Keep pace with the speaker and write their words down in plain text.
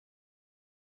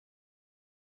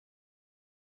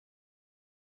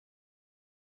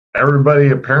everybody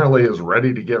apparently is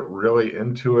ready to get really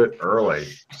into it early.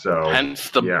 So Hence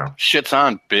the yeah, shit's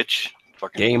on, bitch.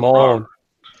 Fucking Game on.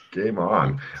 game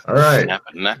on. All right.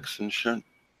 snapping necks and shit.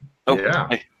 Oh, Yeah.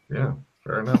 hey. Yeah.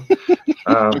 Fair enough.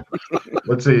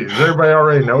 Let's see. Does everybody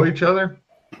already know each other?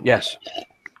 Yes.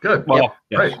 Good. Well,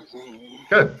 yes. Right.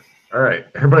 Good. All right.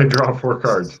 Everybody draw 4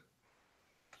 cards.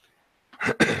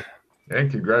 And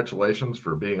congratulations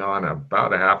for being on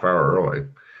about a half hour early.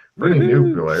 For any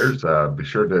new players, be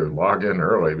sure to log in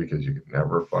early because you can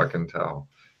never fucking tell.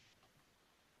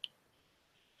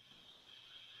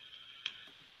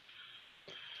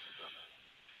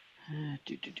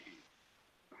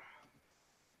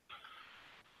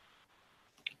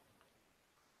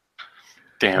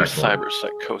 Damn Excellent.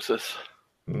 cyberpsychosis.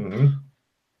 Mm-hmm.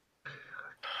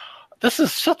 This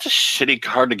is such a shitty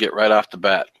card to get right off the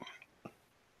bat.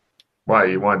 Why,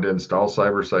 you wanted to install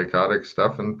cyberpsychotic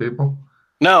stuff in people?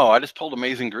 No, I just pulled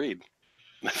Amazing Greed.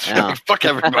 Yeah. Fuck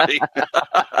everybody.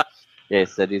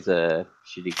 Yes, that is a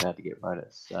shitty card to get right at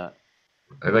the start.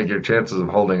 I think your chances of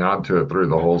holding on to it through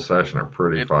the whole session are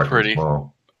pretty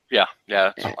small. Yeah,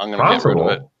 I'm going to get rid of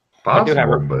it. Possible, but I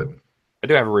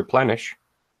do have a replenish.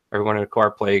 Everyone in the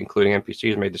card play, including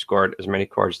NPCs, may discard as many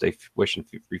cards they wish and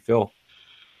refill.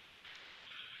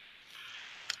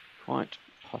 Quite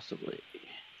possibly.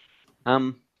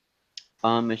 I'm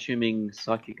assuming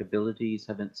psychic abilities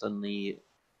haven't suddenly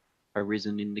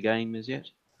arisen in the game as yet.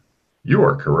 you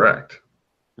are correct.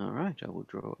 All right, I will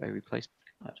draw a replacement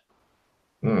card.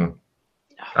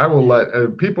 I will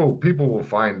let people will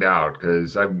find out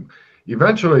because I'm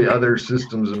eventually other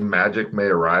systems of magic may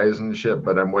arise and shit,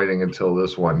 but I'm waiting until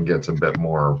this one gets a bit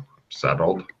more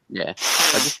settled. Yeah,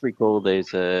 I just recall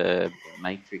there's a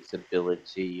matrix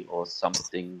ability or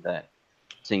something that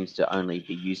seems to only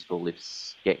be useful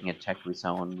if getting attacked with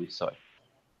someone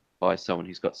by someone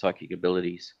who's got psychic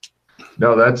abilities.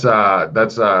 No, that's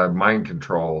mind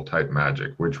control type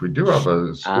magic, which we do have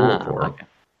a school for. Okay.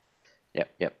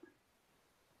 Yep.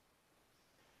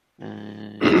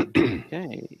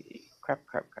 Okay. Crap.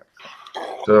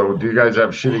 So, do you guys have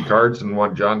shitty cards and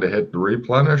want John to hit the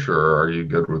replenish, or are you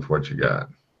good with what you got?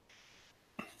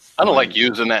 I don't like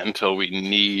using that until we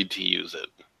need to use it.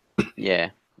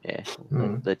 Yeah.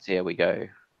 Let's see how we go.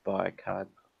 Buy a card.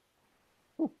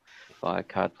 Buy a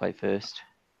card play first.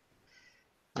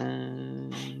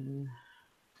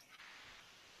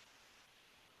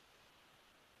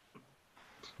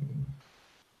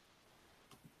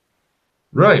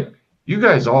 Right. You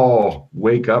guys all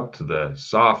wake up to the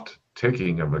soft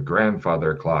ticking of a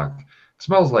grandfather clock. It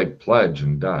smells like pledge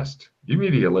and dust.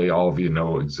 Immediately, all of you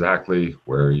know exactly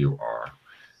where you are.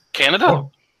 Canada?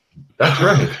 Oh, that's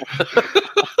right.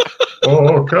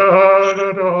 Oh,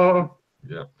 Canada.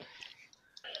 Yeah.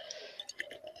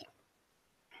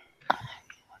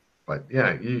 But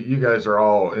yeah, you guys are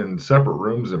all in separate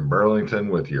rooms in Burlington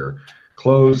with your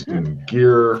clothes and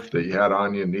gear that you had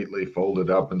on you neatly folded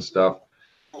up and stuff.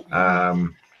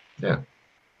 Yeah.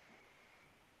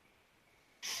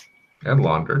 And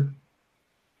laundered.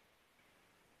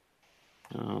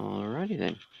 Alrighty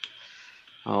then.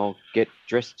 I'll get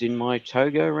dressed in my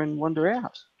toga and wander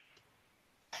out.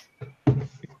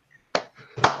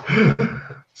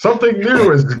 Something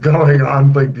new is going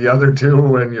on, like the other two,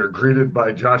 when you're greeted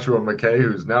by Joshua McKay,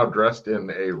 who's now dressed in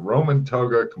a Roman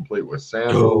toga, complete with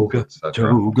sandals,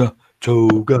 etc.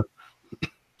 Toga.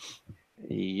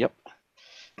 Yep.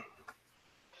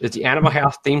 Is the Animal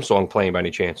House theme song playing by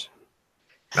any chance?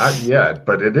 Not yet,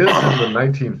 but it is in the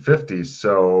 1950s,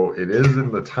 so it is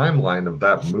in the timeline of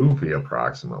that movie,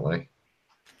 approximately.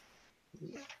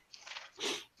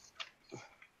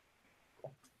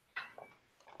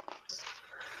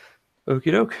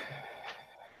 Okie doke.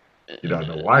 You don't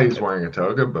know why he's wearing a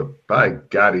toga, but by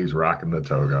God, he's rocking the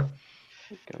toga.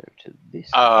 Go to this.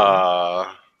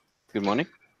 Good morning.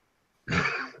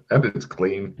 And it's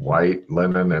clean, white,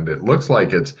 linen, and it looks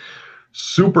like it's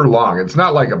super long. It's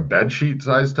not like a bedsheet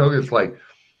size toga. It's like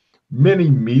many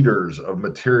meters of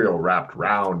material wrapped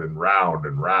round and round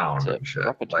and round and shit.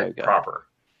 Proper like toga. proper.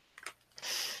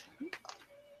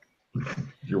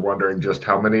 You're wondering just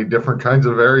how many different kinds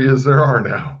of areas there are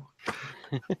now.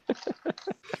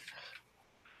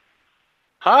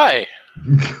 Hi.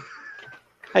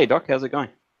 Hey, Doc, how's it going?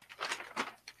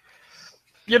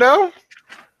 You know,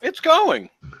 it's going.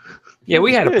 Yeah,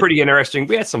 we had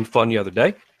we had some fun the other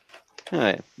day.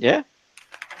 Yeah?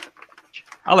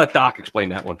 I'll let Doc explain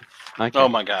that one. Okay. Oh,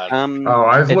 my God.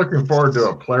 I was looking forward to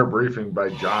a player briefing by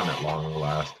John at long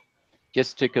last.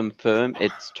 Just to confirm,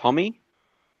 it's Tommy?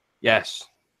 Yes.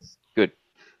 Good.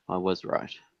 I was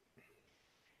right.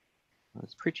 I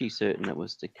was pretty certain that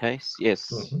was the case. Yes,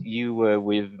 Mhm. you were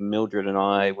with Mildred and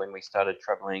I when we started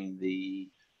traveling the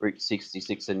Route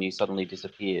 66, and you suddenly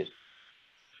disappeared.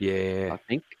 Yeah. I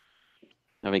think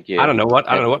I you. don't know what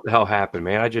the hell happened,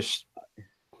 man. I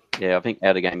think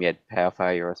out of game you had power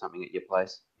failure or something at your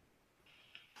place.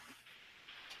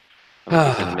 I think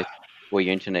you sent a message, or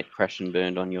your internet crashed and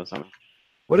burned on you or something.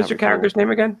 What is Can't your recall. character's name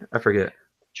again? I forget.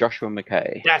 Joshua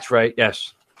McKay. That's right.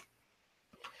 Yes.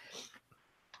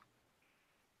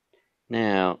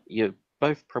 Now, you're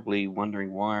both probably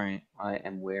wondering why I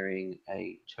am wearing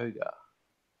a toga.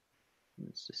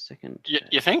 Just a second.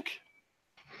 You think?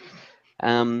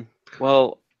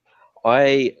 Well,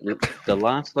 the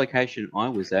last location I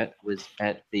was at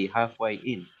the Halfway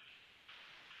Inn.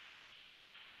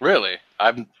 Really?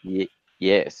 I'm.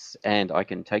 Yes, and I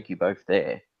can take you both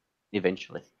there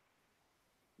eventually.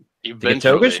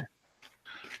 Eventually.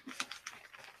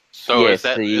 So Yes,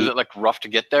 is it like rough to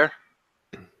get there?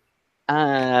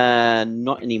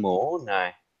 Not anymore.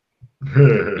 No.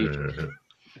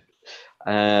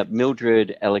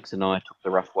 Mildred, Alex, and I took the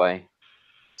rough way.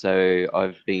 So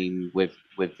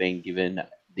we've been given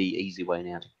the easy way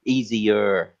now.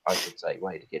 Easier, I should say,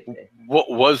 way to get there. What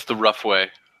was the rough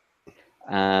way?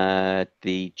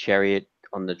 The chariot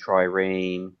on the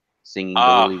trireme, singing the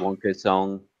Willy Wonka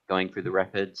song, going through the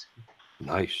rapids.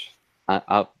 Nice.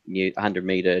 Up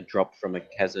 100-meter drop from a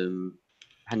chasm,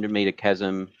 100-meter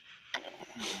chasm,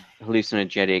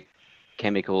 hallucinogenic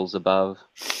chemicals above.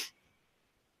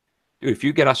 Dude, if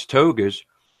you get us togas,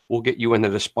 we'll get you into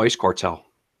the Spice Cartel.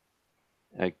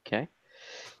 Okay.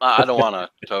 I don't want a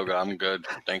toga. I'm good.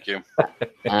 Thank you.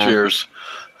 Cheers.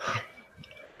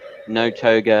 No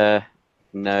toga,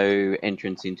 no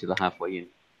entrance into the Halfway Inn.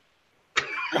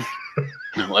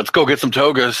 Let's go get some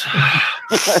togas.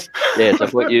 Yes, I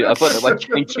thought that might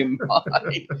change your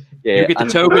mind. Yeah, you get the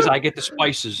togas, I get the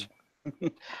spices.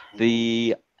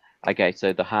 Okay,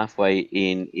 so the Halfway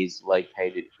Inn is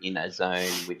located in a zone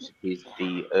which is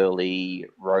the early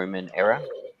Roman era,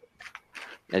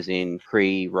 as in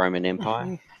pre-Roman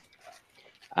Empire.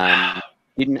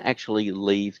 Didn't actually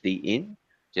leave the inn,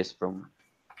 just from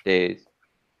there's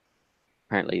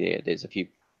a few.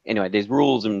 Anyway, there's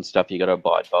rules and stuff you got to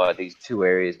abide by. These two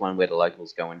areas, one where the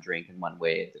locals go and drink, and one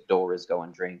where the Doras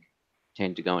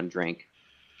tend to go and drink.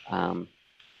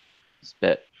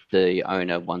 But the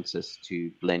owner wants us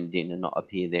to blend in and not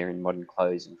appear there in modern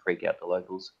clothes and freak out the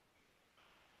locals.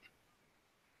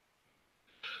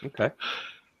 Okay.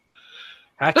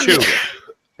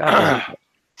 Hachu.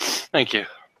 Thank you.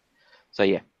 So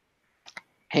yeah,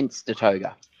 hence the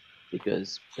toga,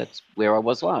 because that's where I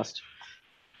was last.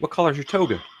 What color's your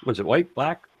toga? Was it white,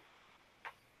 black?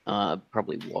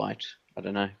 Probably white. I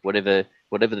don't know. Whatever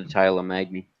the tailor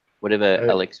made me. Whatever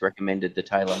Alex recommended the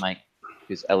tailor make.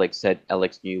 Because Alex said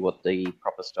Alex knew what the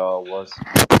proper style was.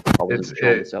 I wasn't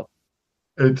sure myself.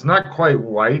 It's not quite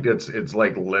white. It's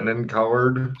like linen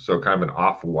colored, so kind of an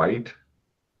off-white.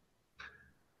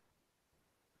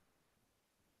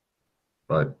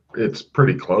 But it's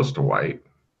pretty close to white.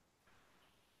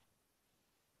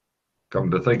 Come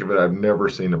to think of it, I've never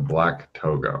seen a black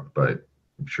toga, but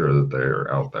I'm sure that they're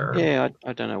out there. Yeah,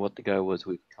 I don't know what the go was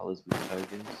with colors with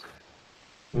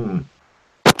togas.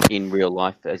 In real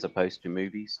life as opposed to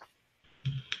movies.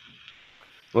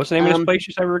 What's the name of this place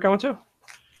you said we were going to?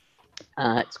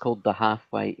 It's called the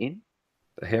Halfway Inn.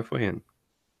 The Halfway Inn.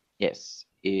 Yes,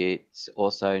 it's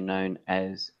also known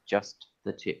as Just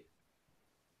the Tip.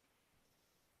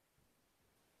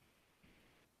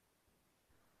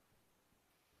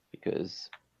 Because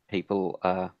people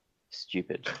are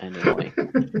stupid and annoying.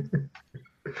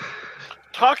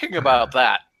 Talking about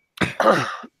that,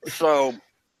 so...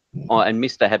 Oh, and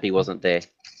Mr. Happy wasn't there,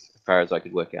 as far as I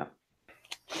could work out.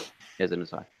 As an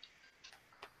aside.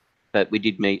 But we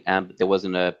did meet, but there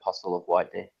wasn't a apostle of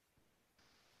white there.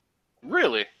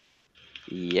 Really?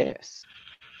 Yes.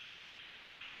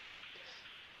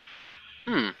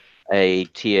 A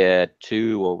tier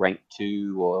 2 or rank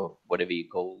 2 or whatever you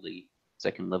call the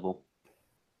second level.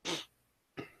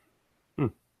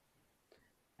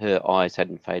 Her eyes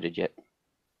hadn't faded yet.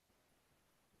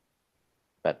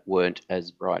 But weren't as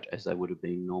bright as they would have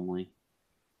been normally.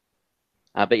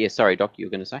 But yeah, sorry, Doc, you were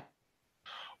going to say?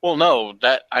 Well, no,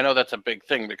 I know that's a big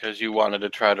thing because you wanted to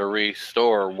try to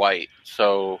restore white,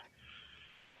 so...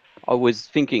 I was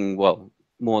thinking, well,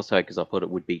 more so because I thought it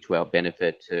would be to our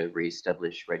benefit to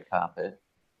re-establish Red Carpet,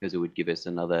 because it would give us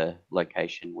another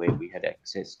location where we had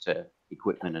access to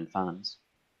equipment and funds.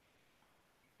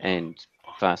 And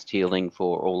fast healing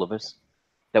for all of us.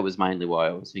 That was mainly why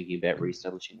I was thinking about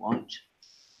re-establishing white.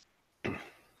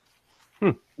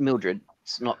 Mildred's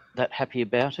not that happy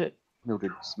about it.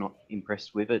 Mildred's not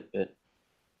impressed with it, but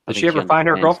I Did she think ever find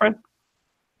her understands.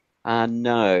 girlfriend?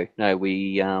 No,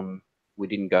 we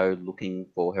didn't go looking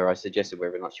for her. I suggested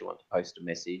whether or not she wanted to post a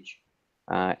message.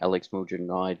 Alex, Mildred,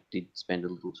 and I did spend a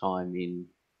little time in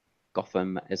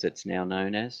Gotham, as it's now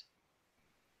known as.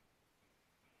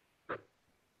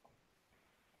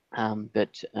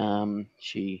 But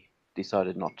she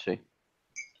decided not to.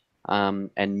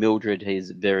 And Mildred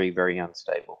is very, very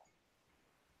unstable.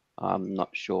 I'm not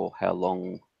sure how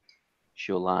long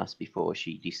she'll last before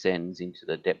she descends into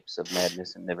the depths of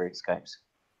madness and never escapes.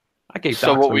 I gave So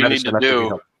Doc what some we need medicine. to I think it do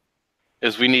helped.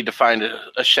 is we need to find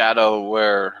a shadow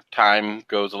where time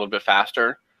goes a little bit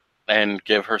faster and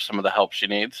give her some of the help she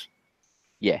needs.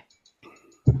 Yeah.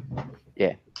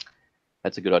 Yeah.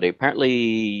 That's a good idea.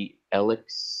 Apparently,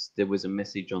 Alex, there was a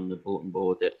message on the bulletin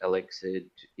board that Alex had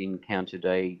encountered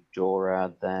a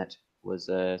Dora that was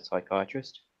a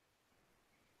psychiatrist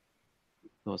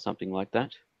or something like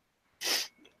that.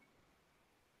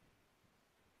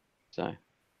 So,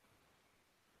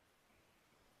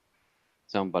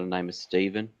 someone by the name of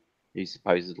Stephen, who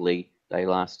supposedly they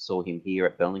last saw him here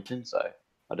at Burlington. So,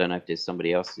 I don't know if there's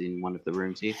somebody else in one of the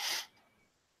rooms here.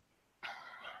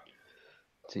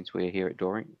 Since we're here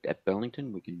at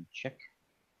Burlington, we can check.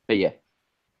 But yeah.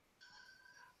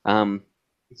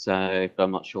 So, but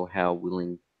I'm not sure how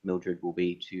willing Mildred will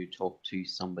be to talk to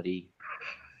somebody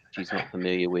she's not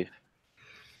familiar with.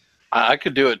 I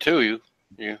could do it too.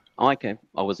 You. Oh, okay.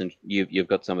 I wasn't. You've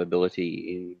got some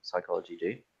ability in psychology, do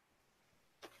you?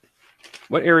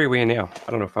 What area are we in now?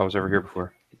 I don't know if I was ever here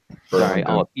before. Sorry.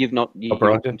 Burlington. Oh, you've not.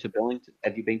 Burlington? Been to Burlington?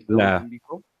 Have you been to Nah. Burlington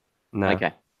before? No.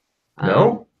 Okay.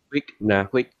 No? Quick. No.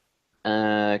 Cliff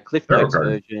Tarot Notes card.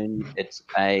 version. It's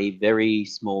a very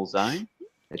small zone.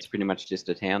 It's pretty much just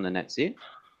a town, and that's it.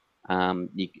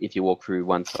 If you walk through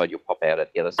one side, you'll pop out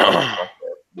at the other side. It's like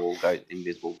the wall goes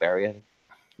invisible barrier.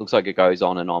 Looks like it goes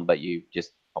on and on, but you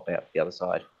just pop out the other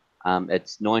side.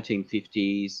 It's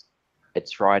 1950s.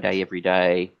 It's Friday every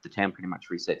day. The town pretty much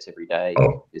resets every day.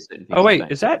 Oh. There's certain Oh, things wait,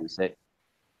 don't is that- reset?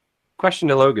 Question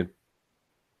to Logan.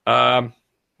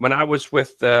 When I was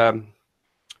with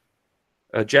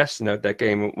Jess in that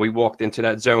game, we walked into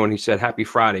that zone. He said, "Happy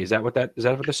Friday." Is that what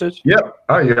this is? Yep.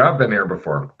 Oh, yeah, I've been here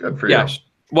before. Good for Yes. you.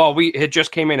 Well, we had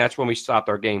just came in. That's when we stopped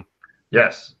our game.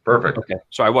 Yes. Perfect. Okay.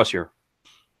 So I was here.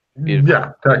 Beautiful.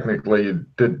 Yeah, technically, you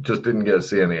just didn't get to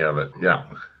see any of it. Yeah.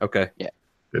 Okay.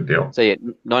 Good deal. So yeah,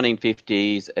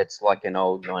 1950s. It's like an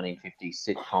old 1950s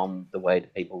sitcom. The way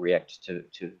that people react to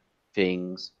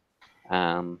things.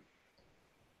 But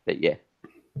yeah.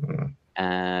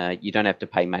 You don't have to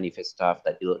pay money for stuff.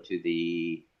 They bill it to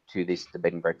the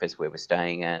bed and breakfast where we're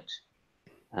staying at.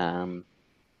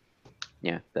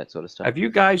 Yeah, that sort of stuff. Have you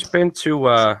guys been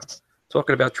to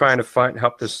talking about trying to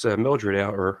help this Mildred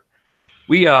out? Or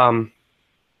we when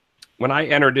I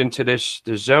entered into this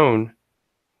zone,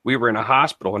 we were in a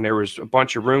hospital and there was a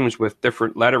bunch of rooms with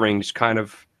different letterings, kind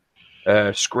of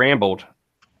scrambled.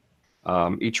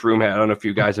 Each room had. I don't know if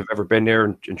you guys have ever been there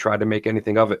and tried to make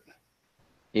anything of it.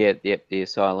 Yeah, the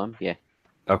asylum. Yeah.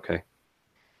 Okay.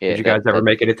 Yeah. Did you guys ever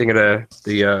make anything of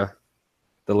the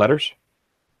letters?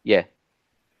 Yeah.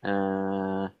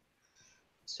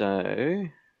 So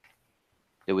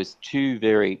there was two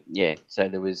very So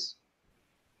there was.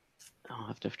 I'll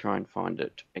have to try and find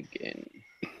it again.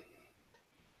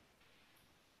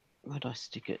 Where'd I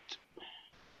stick it?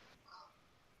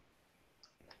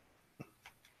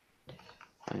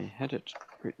 I had it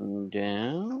written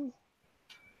down.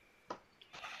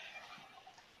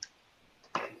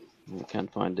 I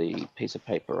can't find the piece of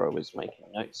paper I was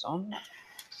making notes on.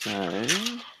 So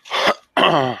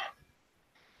I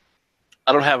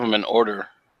don't have them in order.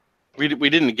 We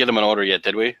didn't get them in order yet,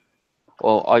 did we?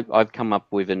 well, I've come up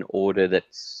with an order that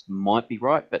might be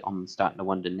right, but I'm starting to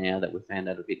wonder now that we've found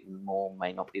out a bit more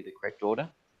may not be the correct order.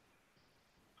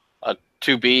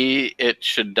 To be, it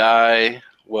should die.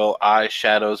 Will I,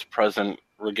 shadows present,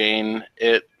 regain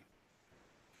it?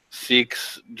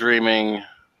 Seeks, dreaming,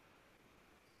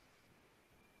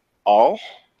 all?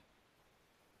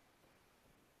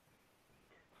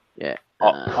 Yeah.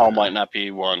 All might not be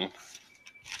one.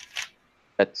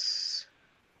 That's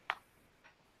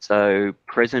so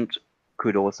present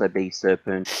could also be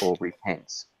serpent or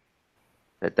repents.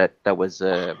 That was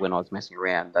when I was messing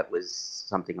around. That was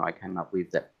something I came up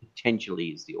with that potentially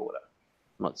is the order.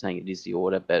 I'm not saying it is the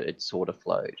order, but it sort of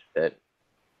flowed. But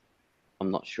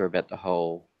I'm not sure about the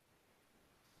whole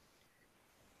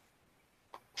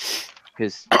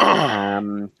because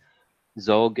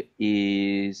Zog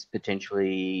is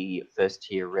potentially first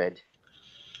tier red.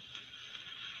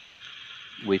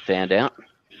 We found out.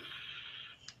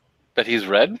 That he's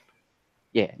red?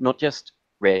 Yeah, not just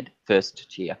red,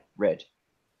 first tier, red.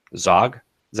 Zog?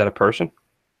 Is that a person?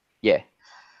 Yeah.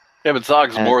 Yeah, but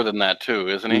Zog's more than that too,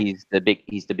 isn't he?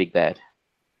 He's the big bad.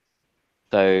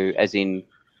 So as in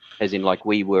like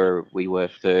we were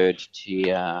third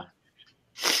tier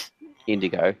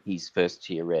indigo, he's first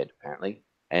tier red apparently.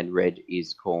 And red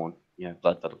is corn,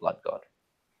 blood for the blood god.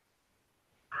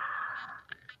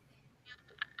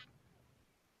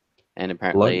 And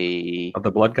apparently Of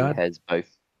the blood he god? has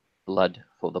both blood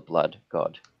for the blood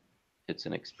god. It's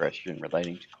an expression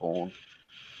relating to corn.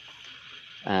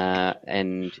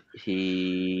 And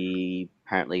he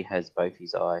apparently has both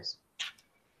his eyes.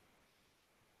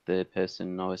 The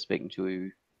person I was speaking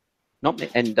to, not me,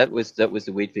 and that was the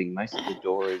weird thing. Most of the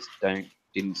Doras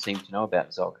didn't seem to know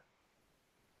about Zog,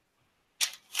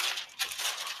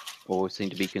 or seem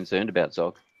to be concerned about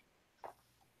Zog.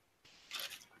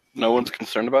 No one's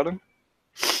concerned about him?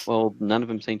 Well, none of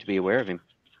them seem to be aware of him.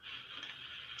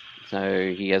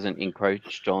 So he hasn't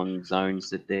encroached on zones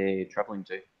that they're traveling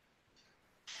to.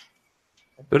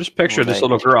 So just picture this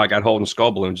little girl I got holding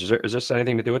skull balloons. Is this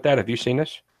anything to do with that? Have you seen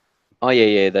this? Oh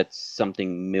yeah, that's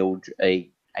something Mildred,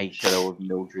 a shadow of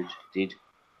Mildred did.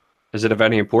 Is it of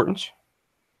any importance?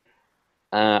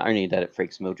 Only that it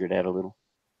freaks Mildred out a little.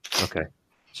 Okay.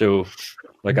 So,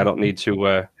 like, I don't need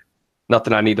to,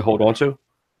 nothing I need to hold on to?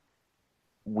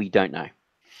 We don't know.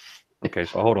 Okay,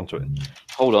 so I'll hold on to it.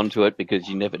 Hold on to it because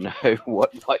you never know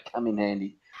what might come in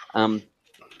handy.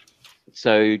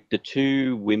 So the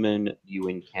two women you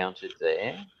encountered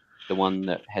there, the one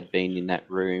that had been in that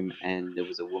room, and there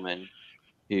was a woman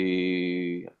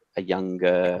a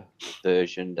younger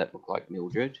version that looked like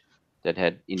Mildred, that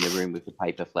had in the room with the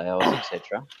paper flowers,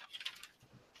 etc.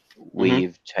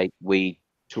 We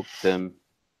took them.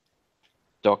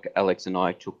 Doc, Alex, and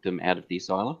I took them out of the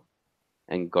asylum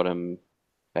and got them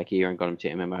back here and got them to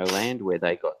MMO land, where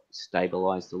they got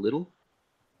stabilized a little.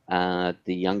 The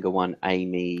younger one,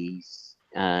 Amy,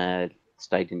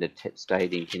 stayed in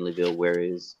Kinleyville,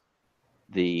 whereas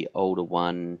the older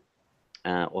one,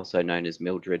 also known as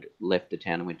Mildred, left the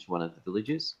town and went to one of the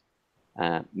villages.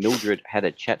 Mildred had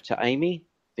a chat to Amy.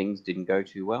 Things didn't go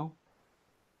too well.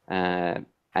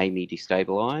 Amy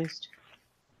destabilized.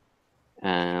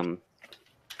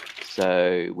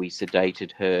 So we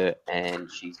sedated her,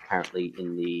 and she's currently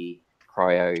in the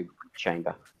cryo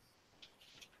chamber.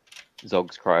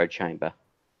 Zog's cryo chamber.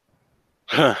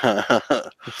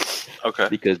 Okay.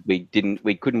 Because we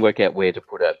couldn't work out where to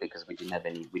put her because we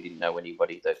didn't know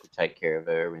anybody that could take care of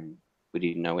her, and we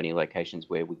didn't know any locations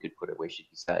where we could put her where she'd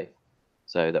be safe.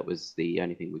 So that was the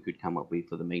only thing we could come up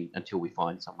with until we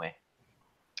find somewhere.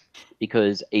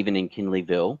 Because even in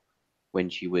Kinleyville, when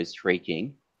she was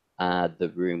shrieking,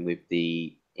 the room with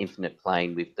the infinite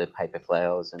plane with the paper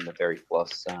flowers and the fairy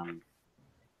floss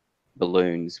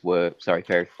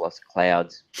fairy floss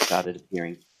clouds started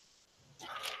appearing.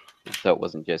 So it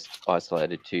wasn't just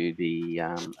isolated to the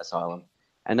asylum.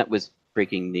 And that was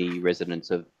freaking the residents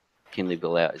of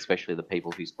Kinleyville out, especially the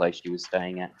people whose place she was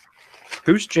staying at.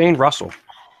 Who's Jane Russell?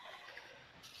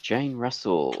 Jane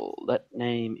Russell. That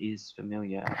name is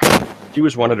familiar. She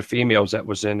was one of the females that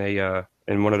was in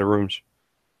one of the rooms.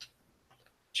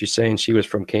 She's saying she was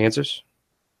from Kansas.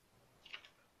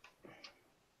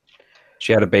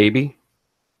 She had a baby.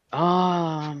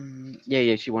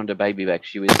 Yeah, she wanted a baby back.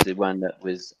 She was the one that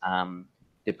was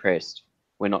depressed.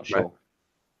 We're not sure.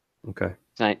 Right.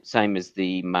 Okay. Same as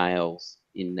the males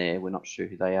in there. We're not sure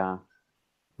who they are.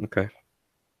 Okay.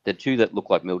 The two that look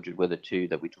like Mildred were the two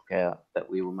that we took out that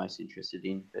we were most interested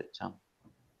in. But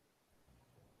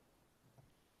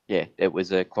yeah, it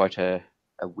was quite a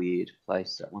weird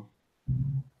place, that one.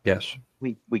 Yes.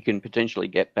 We can potentially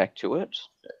get back to it,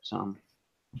 but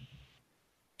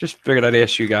just figured I'd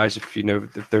ask you guys if you know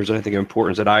if there's anything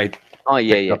important that I. Oh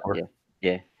yeah.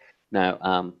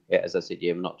 No, as I said,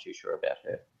 I'm not too sure about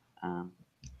her.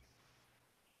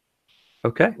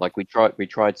 Okay. Like we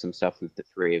tried some stuff with the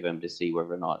three of them to see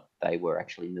whether or not they were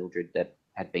actually Mildred that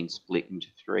had been split into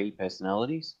three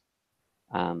personalities,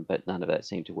 but none of that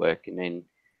seemed to work. And then,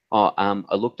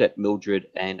 I looked at Mildred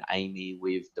and Amy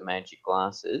with the magic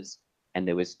glasses, and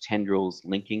there was tendrils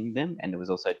linking them, and there was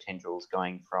also tendrils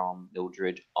going from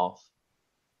Mildred off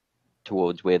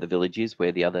towards where the village is,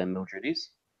 where the other Mildred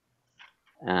is.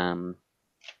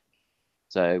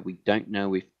 So we don't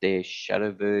know if they're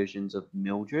shadow versions of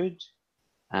Mildred.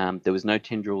 There was no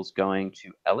tendrils going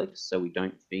to Alex, so we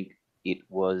don't think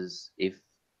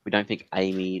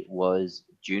Amy was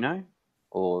Juno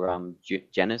or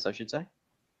Janice, I should say.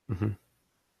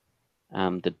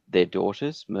 Mm-hmm. Their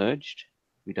daughters merged.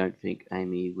 We don't think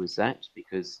Amy was that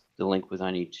because the link was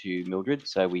only to Mildred,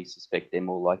 so we suspect they're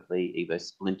more likely either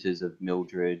splinters of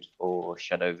Mildred or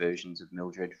shadow versions of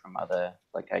Mildred from other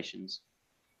locations.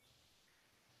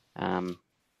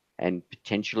 And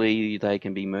potentially they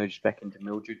can be merged back into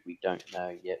Mildred. We don't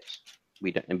know yet.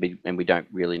 We don't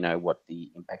really know what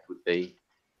the impact would be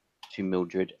to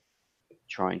Mildred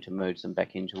trying to merge them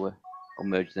back into her or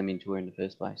merge them into her in the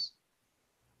first place.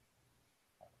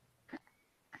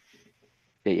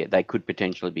 Yeah, they could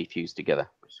potentially be fused together.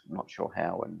 I'm not sure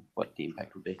how and what the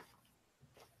impact would be.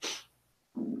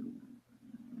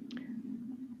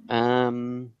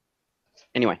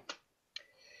 Anyway,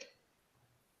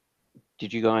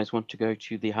 did you guys want to go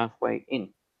to the halfway inn?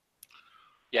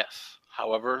 Yes.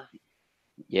 However,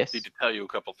 Yes. I need to tell you a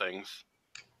couple things.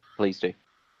 Please do.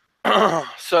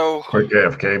 So, Quick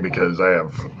AFK because I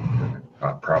have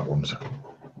problems.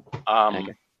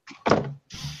 Okay.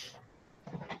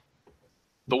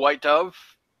 The White Dove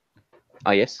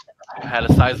Oh, yes. had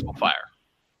a sizable fire.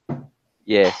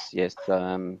 Yes.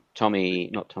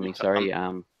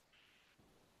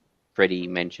 Freddie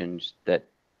mentioned that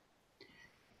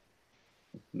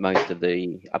most of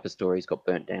the upper stories got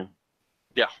burnt down.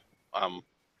 Yeah.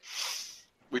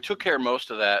 We took care of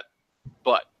most of that,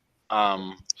 but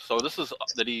so this is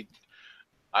that he.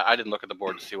 I didn't look at the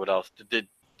board to see what else did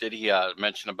he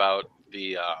mention about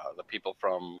the people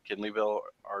from Kinleyville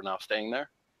are now staying there.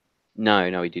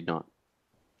 No, he did not.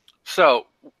 So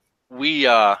we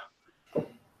so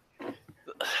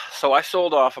I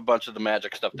sold off a bunch of the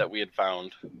magic stuff that we had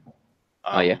found.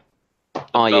 Yeah.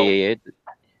 Belt,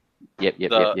 Yep.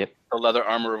 The leather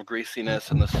armor of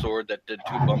greasiness and the sword that did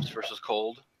 2 bumps versus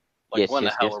cold. Like, when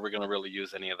the hell are we going to really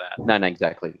use any of that? No,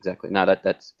 exactly. No,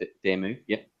 that's their move.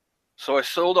 Yep. So I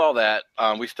sold all that.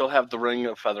 We still have the ring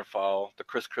of Featherfall, the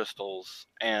crystals,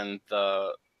 and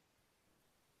the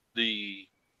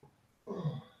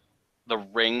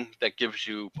ring that gives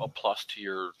you a plus to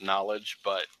your knowledge,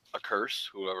 but a curse.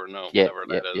 Whatever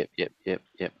that is. Yep.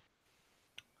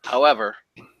 However,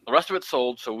 the rest of it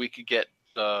sold so we could get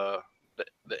the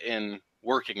inn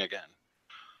working again.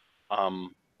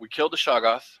 We killed the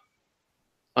Shoggoth.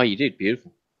 Oh, you did?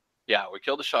 Beautiful. Yeah, we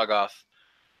killed the Shoggoth,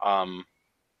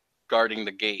 guarding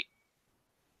the gate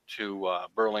to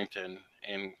Burlington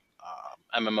in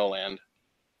MMO land.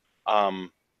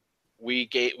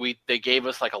 They gave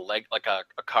us like a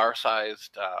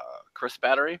car-sized crisp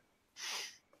battery,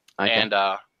 Okay. and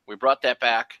we brought that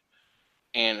back.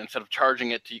 And instead of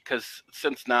charging it because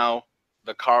since now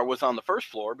the car was on the first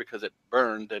floor because it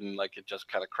burned and like it just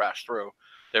kind of crashed through,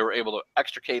 they were able to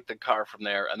extricate the car from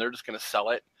there, and they're just going to sell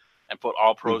it and put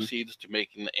all proceeds to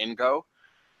making the inn go.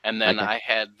 And then I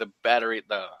had the battery,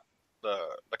 the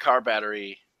car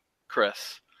battery,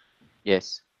 Chris.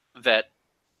 Yes. That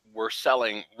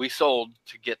we sold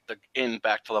to get the inn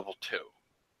back to level 2.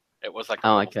 It was like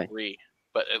level 3,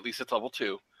 but at least it's level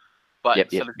 2. But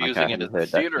instead of using it as a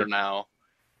theater now,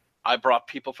 I brought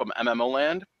people from MMO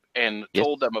land and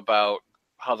told them about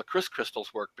how the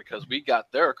crystals work because we got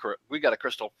a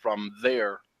crystal from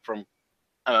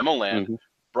MMO land,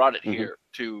 brought it here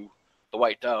to the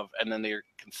White Dove, and then they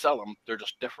can sell them. They're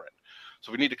just different.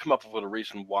 So we need to come up with a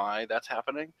reason why that's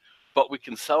happening. But we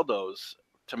can sell those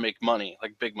to make money,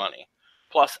 like big money.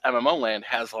 Plus, MMO land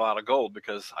has a lot of gold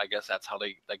because I guess that's how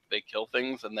they kill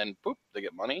things and then boop, they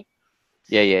get money.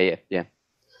 Yeah.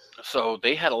 So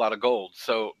they had a lot of gold.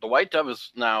 So the White Dove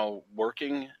is now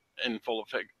working in full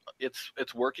effect.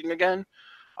 It's working again.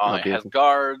 It has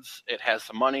guards. It has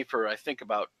some money for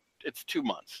it's 2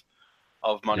 months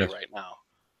of money right now.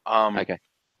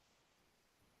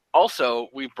 Also,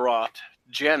 we brought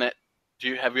Janet.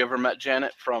 Have you ever met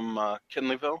Janet from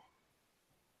Kinleyville?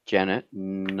 Janet?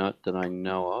 Not that I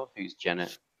know of. Who's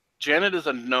Janet? Janet is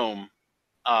a gnome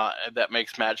that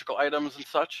makes magical items and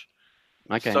such.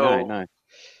 Okay, so, no.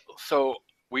 So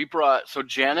we brought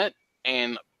Janet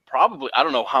and probably I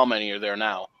don't know how many are there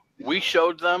now. I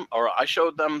showed them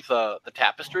the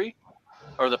tapestry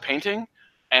or the painting,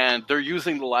 and they're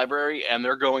using the library and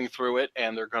they're going through it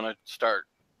and they're going to start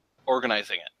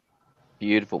organizing it.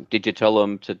 Beautiful. Did you tell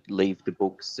them to leave the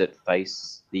books that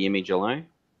face the image alone?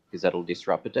 Because that'll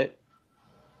disrupt it.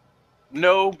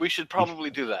 No, we should probably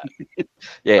do that.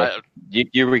 Yeah.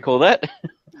 You recall that?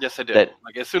 Yes, I did.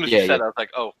 As soon as you said it, I was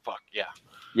like, oh, fuck, yeah.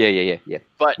 Yeah.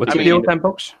 But what's the deal with them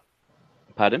books?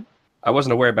 Pardon? I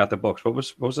wasn't aware about the books. What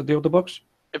was the deal with the books?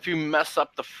 If you mess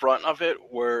up the front of it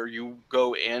where you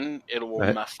go in, it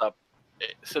will mess up.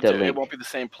 It won't be the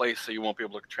same place, so you won't be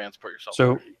able to transport yourself.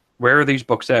 So where are these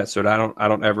books at? So that I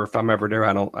don't ever, if I'm ever there,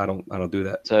 I don't do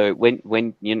that. So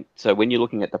when you're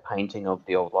looking at the painting of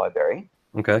the old library,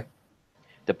 okay,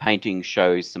 the painting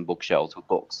shows some bookshelves with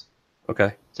books.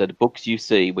 Okay. So the books you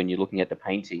see when you're looking at the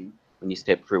painting, when you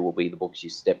step through, will be the books you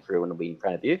step through and will be in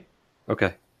front of you.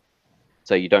 Okay.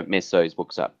 So you don't mess those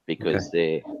books up because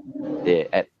they're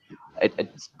at.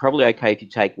 It's probably okay if you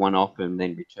take one off and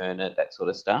then return it, that sort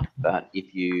of stuff. But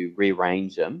if you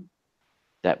rearrange them,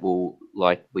 that will,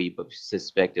 like we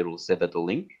suspect, it'll sever the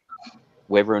link.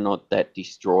 Whether or not that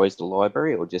destroys the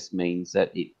library or just means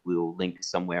that it will link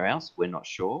somewhere else, we're not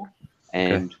sure.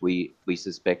 And we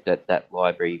suspect that that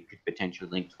library could potentially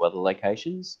link to other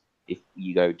locations if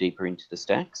you go deeper into the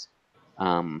stacks.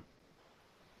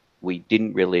 We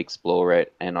didn't really explore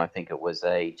it, and I think it was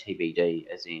a TBD,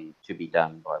 as in to be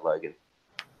done by Logan.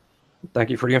 Thank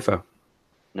you for the info.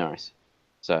 Nice.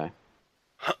 So,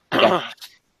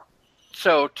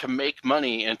 so to make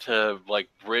money and to like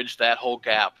bridge that whole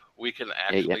gap, we can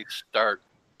actually start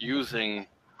using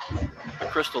the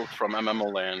crystals from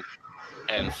MMO Land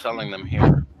and selling them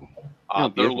here.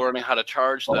 They're learning how to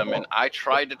charge them, and I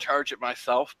tried to charge it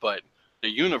myself, but the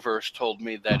universe told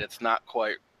me that it's not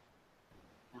quite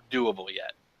doable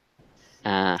yet.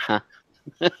 I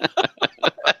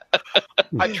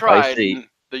tried, and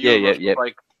the universe was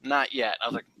like, not yet. I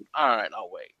was like, all right,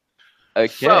 I'll wait.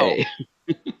 Okay.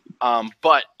 So,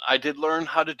 but I did learn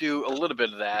how to do a little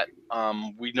bit of that.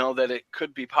 We know that it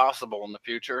could be possible in the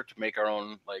future to make our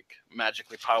own like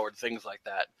magically powered things like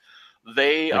that.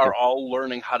 They are all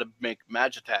learning how to make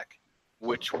Magitech,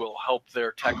 which will help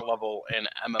their tech level in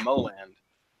MMO Land,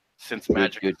 since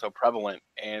magic is so prevalent,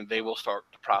 and they will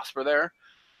start to prosper there.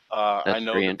 I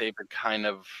know that they've been kind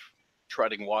of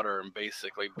treading water and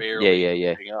basically barely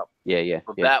keeping up.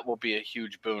 So that will be a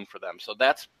huge boon for them. So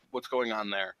that's what's going on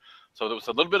there. So there was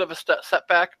a little bit of a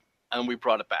setback, and we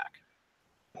brought it back.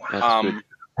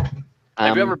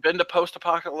 Have you ever been to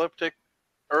post-apocalyptic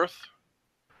Earth?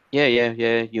 Yeah.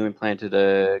 You implanted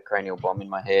a cranial bomb in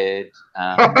my head.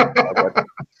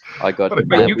 I got.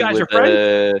 But you guys are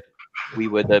friends. We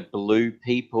were the blue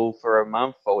people for a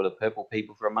month, or the purple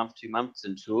people for a month, 2 months,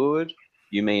 and toured.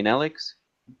 You, me, and Alex.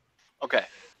 Okay.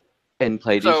 And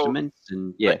played instruments,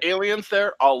 and the aliens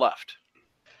there all left.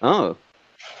 Oh.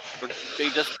 They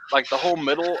just, like, the whole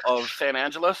middle of San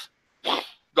Angeles,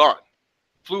 gone.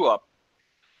 Flew up.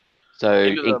 So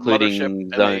including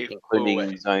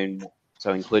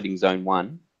zone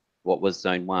 1. What was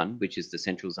zone 1, which is the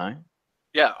central zone?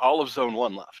 Yeah, all of zone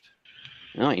 1 left.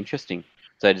 Oh, interesting.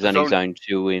 So there's only zone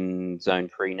 2 and zone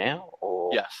 3 now,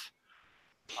 or? Yes.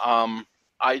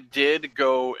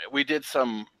 We did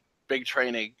some big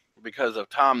training because of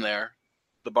Tom there,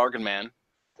 the bargain man.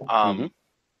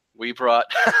 We brought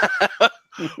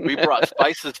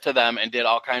spices to them and did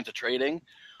all kinds of trading.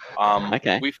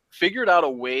 We figured out a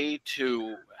way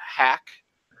to hack,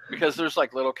 because there's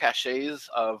like little caches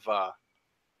of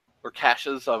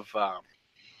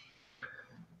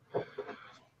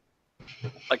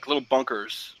like little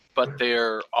bunkers, but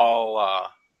they're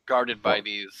all guarded by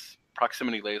these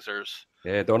proximity lasers.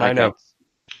 Yeah, don't I know?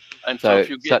 And so if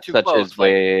you get too close, as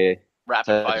where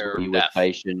rapid fire he was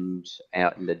stationed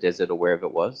out in the desert or wherever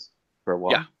it was for a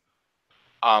while.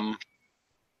 Yeah.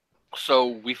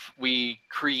 So we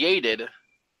created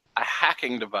a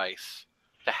hacking device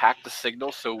to hack the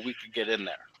signal so we could get in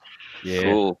there. Yeah.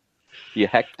 Cool. You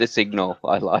hacked the signal.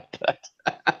 I like that.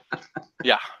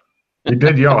 Yeah. You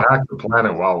did yell hack the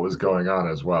planet while it was going on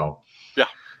as well. Yeah.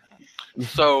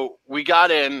 So we got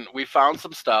in, we found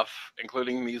some stuff,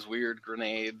 including these weird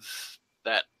grenades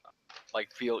that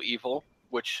like feel evil,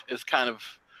 which is kind of,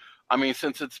 I mean,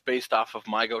 since it's based off of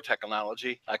MyGo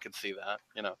technology, I could see that,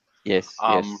 you know. Yes.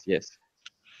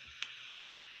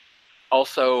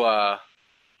 Also,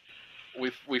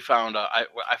 we found I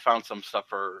found some stuff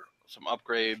for some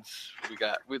upgrades.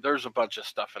 There's a bunch of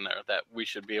stuff in there that we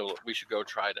should go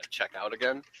try to check out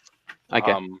again.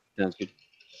 Okay, sounds good.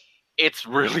 It's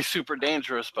really super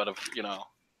dangerous, but Yeah.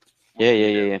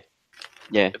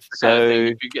 It's the kind of thing,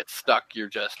 if you get stuck, you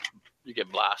get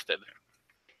blasted.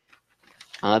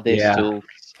 Are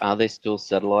there still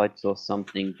satellites or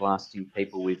something blasting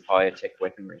people with higher tech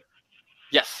weaponry?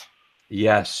 Yes.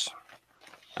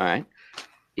 All right.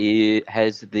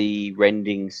 Has the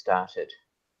rending started?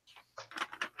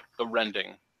 The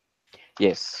rending.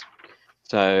 Yes.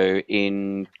 So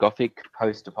in Gothic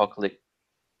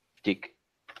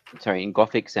in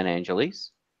Gothic San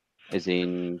Angeles, as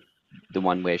in the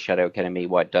one where Shadow Academy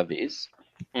White Dove is,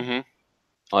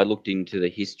 I looked into the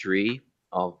history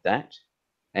of that,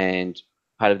 and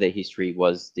part of their history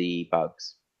was Bug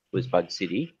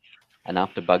City, and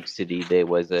after Bug City there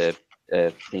was a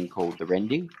thing called the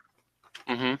rending,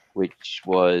 which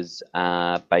was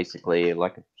basically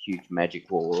like a huge magic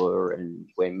war, and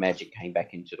where magic came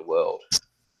back into the world.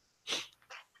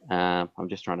 I'm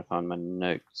just trying to find my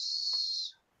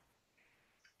notes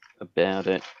about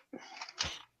it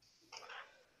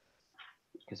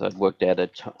because I'd worked out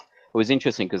it was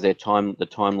interesting because the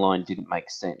timeline didn't make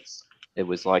sense. It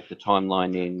was like the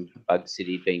timeline in Bug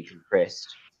City being compressed.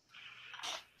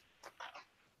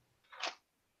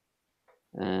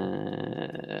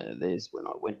 There's when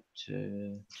I went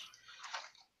to.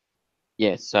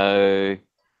 Yeah, so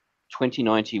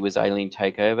 2090 was Alien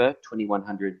Takeover,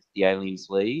 2100 the Aliens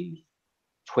leave,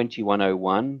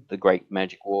 2101 the Great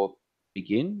Magic War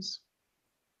begins,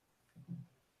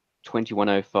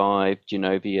 2105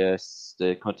 Genovia,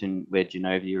 the continent where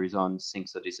Genovia is on,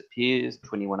 sinks or disappears,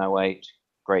 2108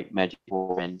 Great Magic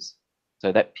War ends.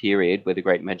 So that period where the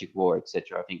Great Magic War,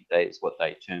 etc., I think that is what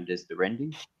they termed as the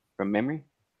rending from memory.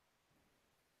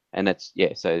 And that's,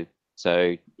 yeah, so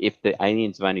if the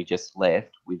aliens have only just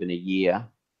left, within a year,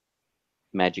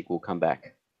 magic will come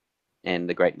back and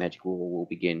the Great Magic War will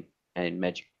begin, and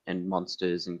magic and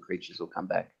monsters and creatures will come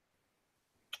back.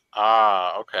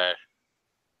 Ah, okay.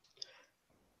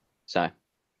 So,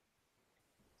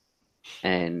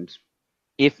 and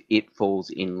if it falls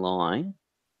in line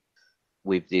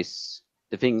with this,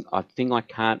 I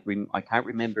can't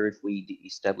remember if we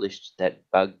established that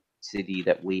Bug City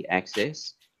that we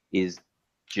access is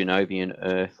Genovian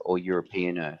Earth or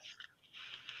European Earth.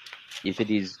 If it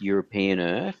is European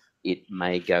Earth, it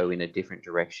may go in a different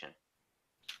direction.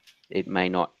 It may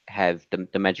not have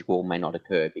the magic wall may not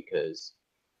occur because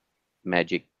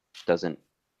magic doesn't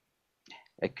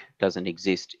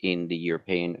exist in the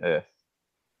European Earth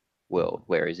world,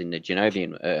 whereas in the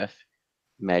Genovian Earth,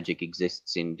 magic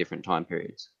exists in different time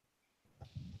periods.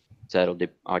 So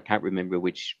I can't remember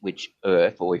which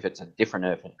Earth, or if it's a different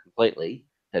Earth completely,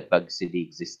 that Bug City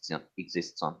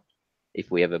exists on, if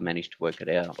we ever manage to work it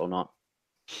out or not.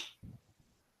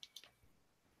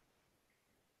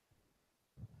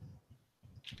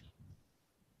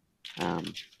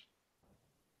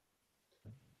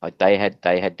 Like they had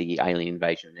the alien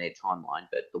invasion in their timeline,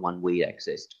 but the one we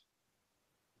accessed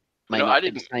I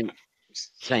didn't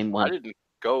same one. I didn't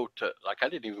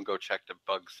even go check the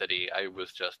Bug City. I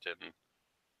was just in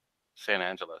San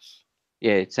Angeles.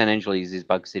 Yeah, San Angeles is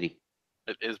Bug City.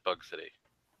 It is Bug City.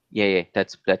 Yeah,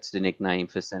 that's the nickname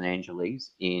for San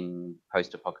Angeles in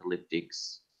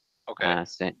post-apocalyptics. Okay.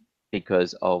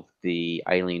 Because of the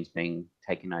aliens being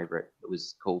taken over it. It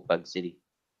was called Bug City.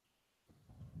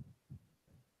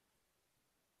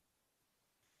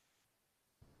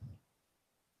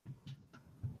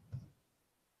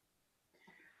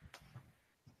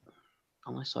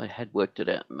 Unless I had worked it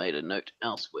out and made a note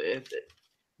elsewhere, but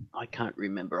I can't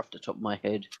remember off the top of my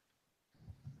head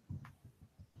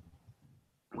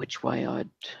which way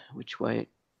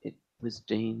it was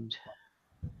deemed.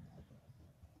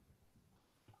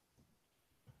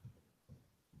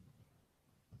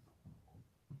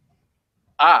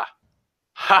 Ah,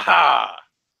 haha!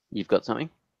 You've got something?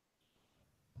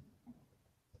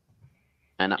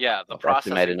 And yeah, the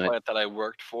processing plant that I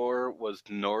worked for was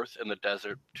north in the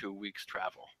desert, 2 weeks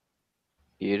travel.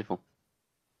 Beautiful.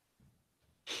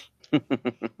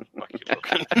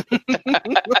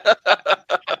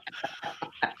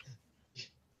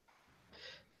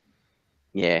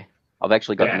 Yeah, I've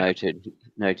actually got noted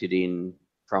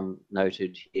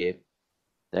here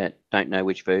that don't know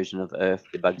which version of Earth,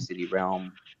 the Bug City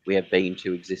realm we have been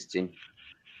to exists in.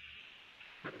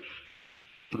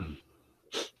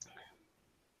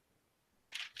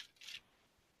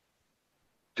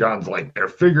 John's like, they're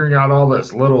figuring out all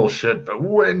this little shit, but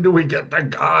when do we get the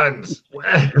guns?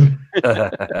 When?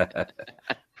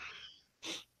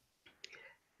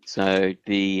 So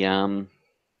the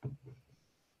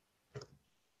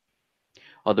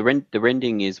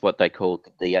rending is what they called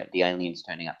the aliens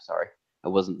turning up. Sorry, it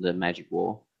wasn't the magic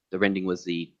war. The rending was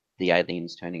the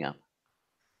aliens turning up.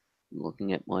 I'm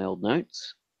looking at my old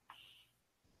notes.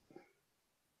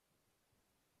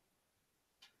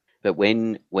 But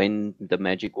when the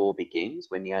magic war begins,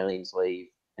 when the aliens leave,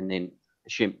 and then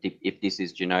assume if this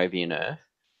is Genovian Earth,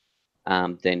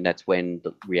 then that's when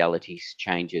the reality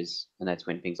changes, and that's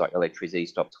when things like electricity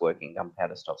stops working,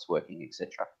 gunpowder stops working,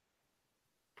 etc.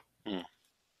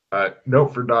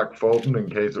 Note for Doc Fulton, in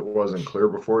case it wasn't clear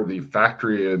before, the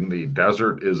factory in the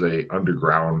desert is a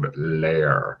underground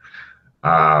lair.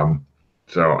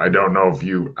 So I don't know if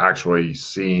you actually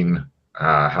seen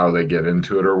how they get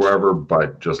into it or whatever,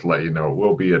 but just let you know, it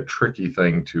will be a tricky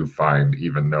thing to find,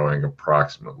 even knowing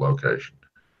approximate location.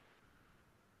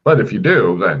 But if you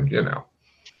do, then you know.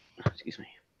 Excuse me.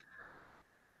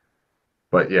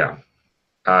 But yeah,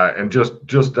 and just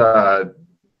FYI,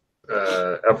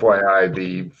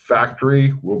 the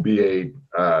factory will be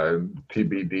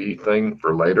TBD thing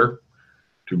for later,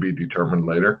 to be determined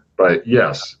later. But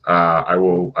yes, I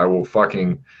will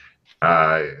fucking.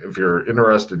 If you're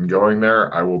interested in going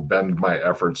there, I will bend my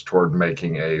efforts toward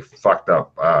making a fucked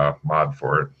up mod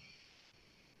for it.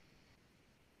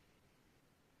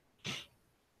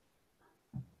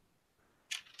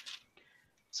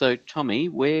 So, Tommy,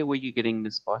 where were you getting the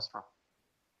spice from?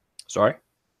 Sorry?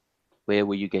 Where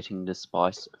were you getting the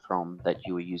spice from that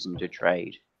you were using to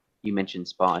trade? You mentioned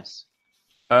spice.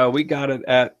 We got it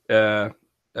at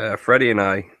Freddie and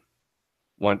I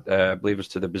went, I believe it's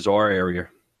to the bazaar area,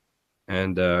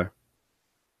 and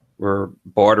we're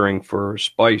bartering for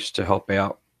spice to help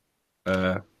out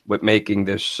with making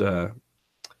this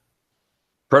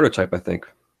prototype, I think.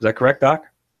 Is that correct, Doc?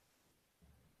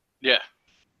 Yeah.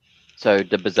 So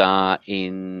the bazaar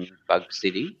in Bug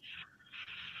City?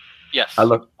 Yes.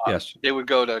 Yes. They would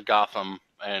go to Gotham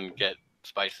and get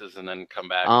spices and then come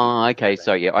back. Oh, okay.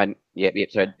 So yeah,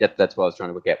 so that's what I was trying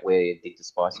to work out. Where did the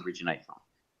spice originate from?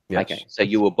 Yes. Okay. So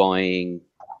you were buying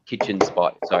kitchen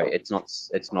spice. Sorry, it's not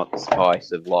the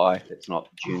spice of life. It's not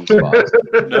June spice.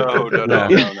 No.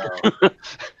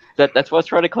 That's what I was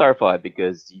trying to clarify,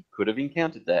 because you could have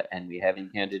encountered that, and we have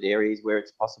encountered areas where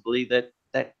it's possibly that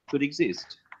could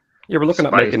exist. Yeah, we're looking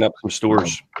at making up some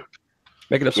stores.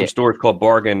 Making up some stores called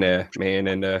Bargain, man,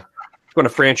 and going to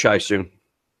franchise soon.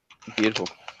 Beautiful.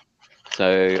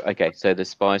 So, okay, so the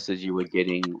spices you were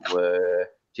getting were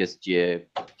just your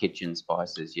kitchen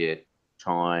spices, your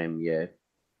thyme, your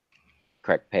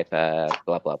cracked pepper,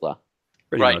 blah, blah, blah.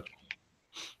 Pretty much.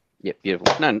 Yep,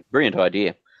 beautiful. No, brilliant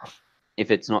idea.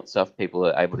 If it's not stuff people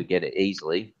are able to get it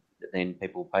easily, then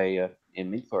people pay a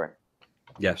mint for it.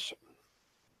 Yes.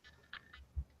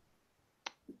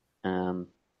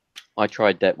 I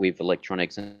tried that with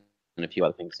electronics and a few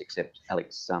other things, except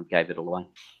Alex gave it all away.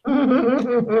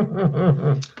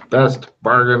 Best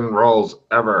bargain rolls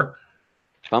ever.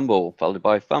 Fumble, followed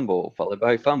by fumble, followed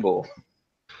by fumble.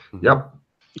 Yep.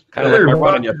 Kind of like my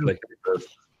running yesterday.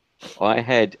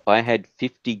 I had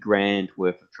 50 grand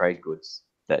worth of trade goods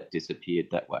that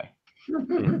disappeared that way.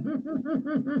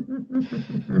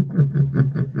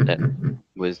 That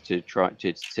was to try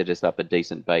to set us up a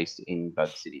decent base in Bug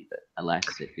City, but alas,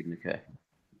 it didn't occur.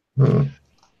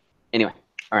 Anyway,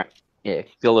 all right. Yeah,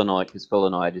 Phil and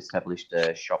I had established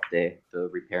a shop there for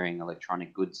repairing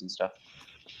electronic goods and stuff.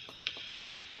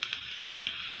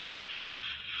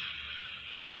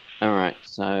 All right,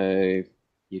 so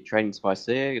you're trading spice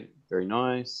there, very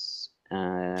nice.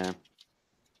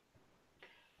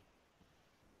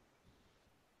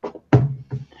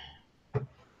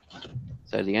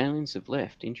 So the aliens have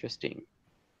left. Interesting.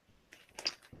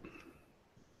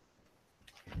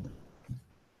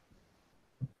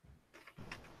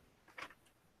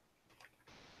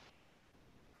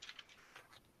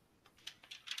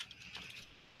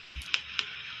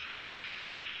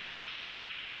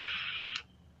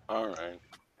 All right.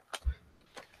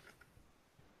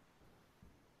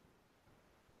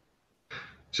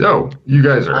 So you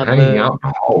guys are hanging out in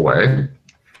the hallway.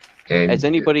 And has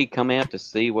anybody come out to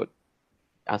see what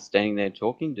us standing there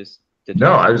talking?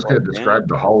 No, I was going to describe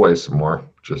the hallway some more.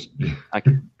 Just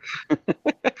okay.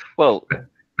 Well,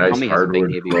 nice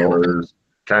hardwood floors,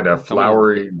 kind of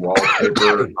flowery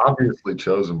wallpaper, obviously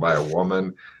chosen by a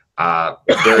woman.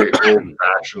 Very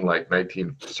old-fashioned, like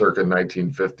circa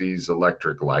 1950s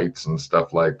electric lights and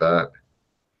stuff like that.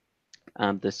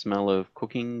 The smell of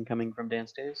cooking coming from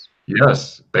downstairs?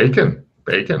 Yes, bacon.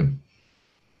 I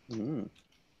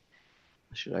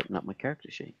should open up my character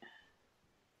sheet.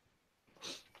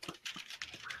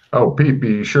 Oh, Pete,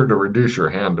 be sure to reduce your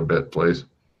hand a bit, please.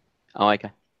 Oh,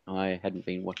 okay. I hadn't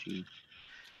been watching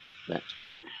that.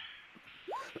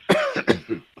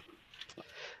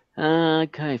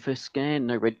 Okay, first scan,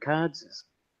 no red cards. It's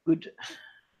good.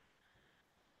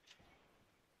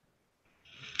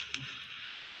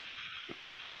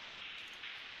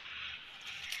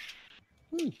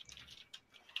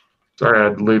 Sorry I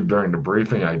had to leave during the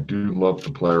briefing. I do love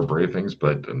the player briefings,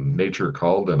 but nature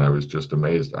called, and I was just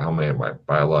amazed at how many of my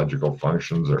biological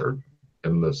functions are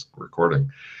in this recording.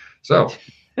 So,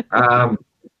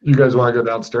 you guys want to go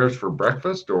downstairs for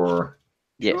breakfast, or?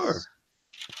 Yes. Sure.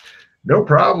 No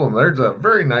problem. There's a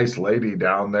very nice lady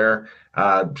down there.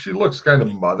 She looks kind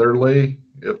of motherly,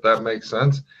 if that makes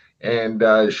sense. And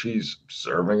she's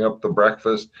serving up the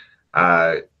breakfast.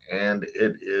 And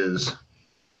it is...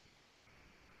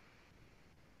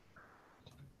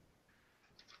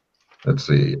 Let's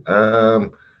see.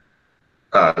 The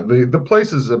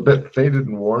place is a bit faded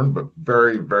and worn, but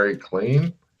very, very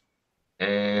clean.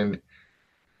 And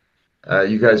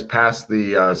You guys passed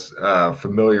the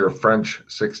familiar French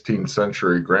 16th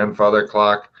century grandfather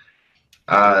clock.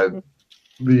 The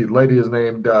lady is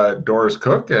named Doris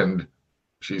Cook, and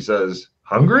she says,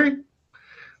 "Hungry?"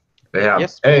 They have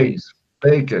Yes, eggs,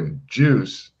 bacon,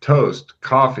 juice, toast,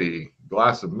 coffee,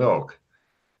 glass of milk.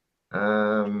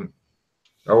 Oh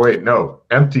wait, no,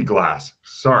 empty glass.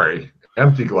 Sorry,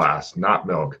 empty glass, not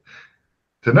milk.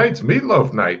 Tonight's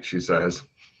meatloaf night, she says.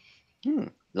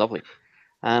 Lovely.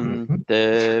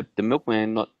 The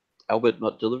milkman Albert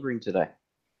not delivering today.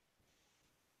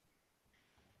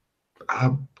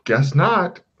 Guess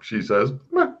not, she says.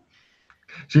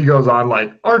 She goes on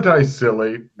like, "Aren't I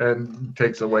silly?" and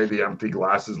takes away the empty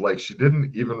glasses like she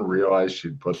didn't even realize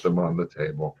she'd put them on the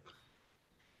table.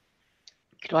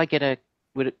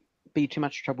 Would it be too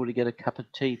much trouble to get a cup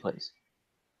of tea, please?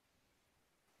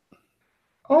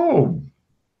 Oh,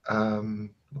 let me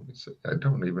see. I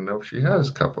don't even know if she has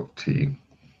a cup of tea.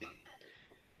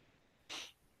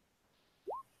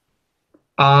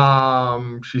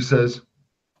 She says,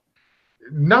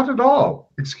 "Not at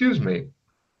all. Excuse me."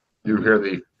 You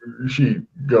hear she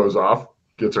goes off,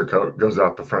 gets her coat, goes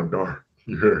out the front door.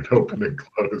 You hear it open and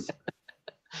close.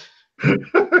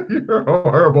 You're a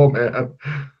horrible man.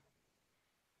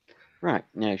 Right,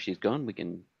 now she's gone, we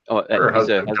can... Oh, Her is her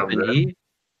husband husband comes here? in.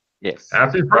 Yes.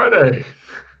 Happy Friday.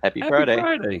 Happy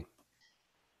Friday.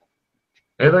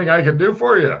 Anything I can do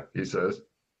for you? He says.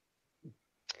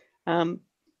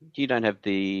 You don't have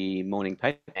the morning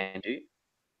paper, do you?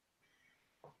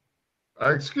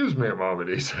 Excuse me a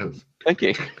moment, he says. Thank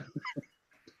you.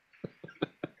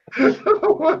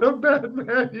 What a bad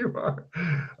man you are.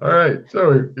 All right,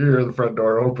 so you hear the front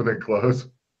door open and close.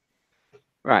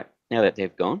 Right, now that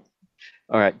they've gone.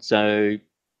 All right, so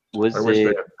I wish they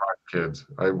had 5 kids.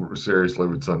 I seriously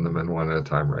would send them in one at a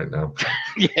time right now.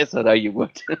 Yes, I know you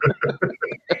would.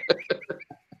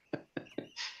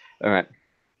 All right.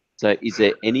 So is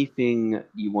there anything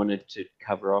you wanted to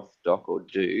cover off, Doc, or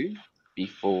do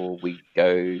before we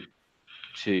go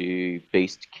to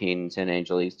Beastkin San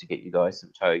Angeles to get you guys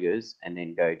some togas and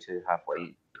then go to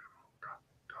halfway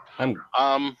in?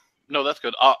 No, that's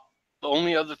good. The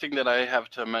only other thing that I have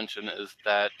to mention is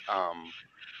that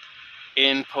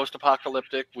in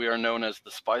post-apocalyptic, we are known as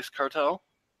the Spice Cartel.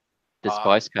 The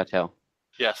Spice Cartel.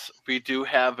 Yes, we do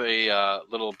have a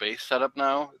little base set up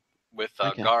now with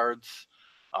guards,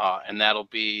 and that'll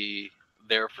be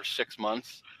there for 6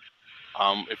 months.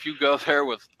 If you go there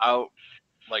without,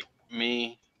 like,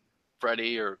 me,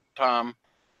 Freddie, or Tom,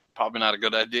 probably not a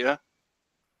good idea.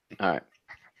 All right.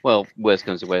 Well, worst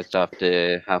comes to worst,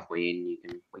 after halfway in,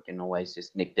 we can always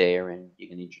just nick there, and you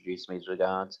can introduce me to the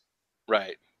guards.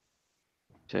 Right.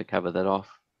 To cover that off.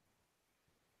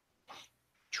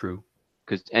 True.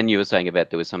 And you were saying about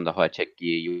there was some of the high-tech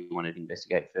gear you wanted to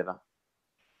investigate further.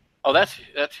 Oh, that's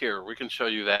here. We can show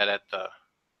you that at the...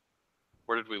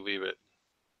 Where did we leave it?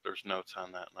 There's notes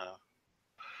on that now.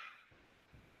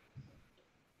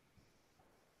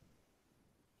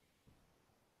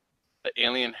 The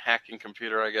alien hacking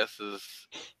computer, I guess, is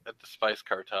at the Spice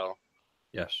Cartel.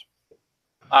 Yes.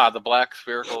 The black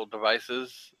spherical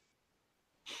devices.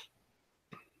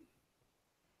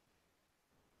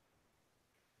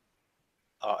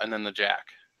 And then the jack.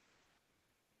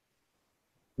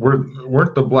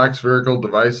 Weren't the black spherical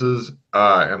devices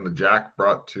and the jack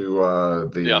brought to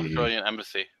the Australian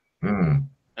embassy and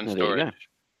storage?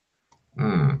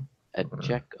 A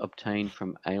jack obtained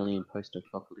from alien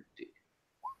post-apocalyptic.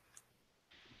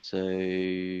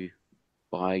 So,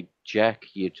 by jack,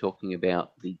 you're talking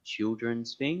about the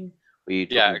children's thing? Or you're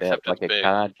talking about like a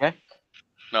car jack?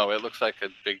 No, it looks like a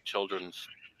big children's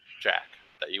jack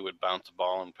that you would bounce a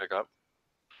ball and pick up.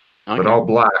 Okay. But all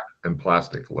black and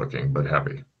plastic looking, but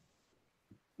heavy.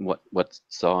 What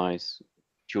size?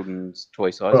 Children's toy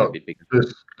size? A bit bigger.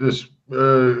 This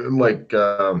like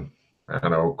I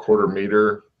don't know, 1/4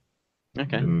 meter.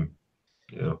 Okay. And,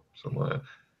 something like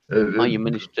that. You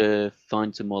managed to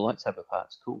find some more lightsaber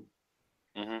parts. Cool.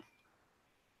 Mm-hmm.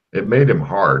 It made him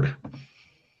hard.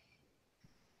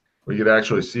 We could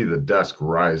actually see the desk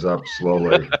rise up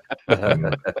slowly.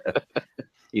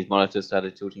 His monitor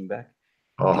started tilting back.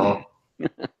 Uh-huh.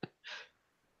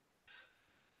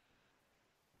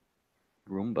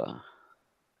 Roomba.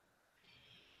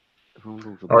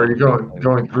 Are you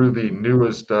going through the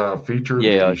newest feature?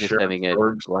 Yeah, I was just having a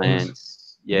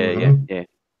glance. Yeah.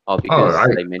 I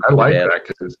like that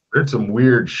because there's some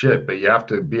weird shit, but you have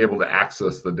to be able to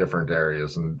access the different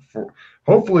areas. And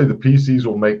hopefully the PCs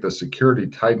will make the security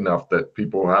tight enough that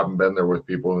people who haven't been there with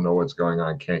people who know what's going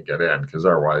on can't get in, because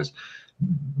otherwise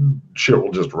shit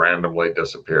will just randomly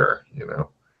disappear,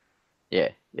 Yeah,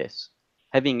 yes.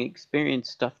 having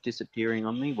experienced stuff disappearing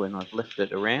on me when I've left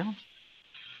it around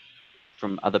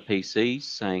from other PCs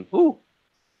saying, "Ooh,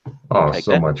 oh,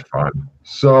 so much fun.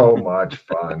 So much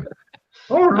fun.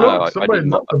 Oh, look, somebody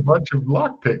left a bunch of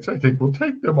lockpicks. I think we'll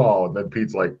take them all." And then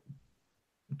Pete's like,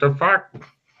 "The fuck?"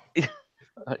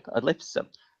 I left some.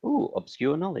 Ooh,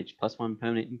 obscure knowledge, +1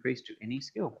 permanent increase to any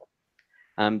skill.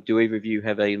 Do either of you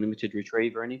have a limited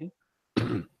retrieve or anything?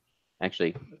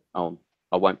 Actually, I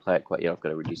won't play it quite yet. I've got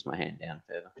to reduce my hand down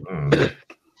further.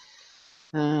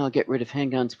 I'll get rid of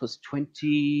handguns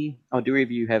 +20. Oh, do either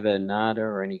of you have a NADA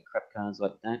or any crap cards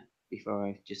like that before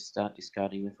I just start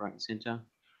discarding left, right, and center?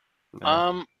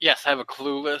 Yes, I have a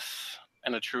Clueless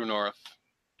and a True North.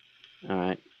 All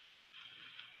right.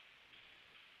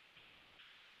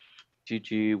 Did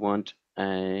you want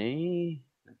a...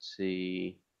 Let's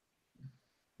see.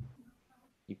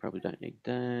 You probably don't need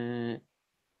that.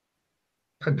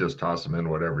 I'd just toss him in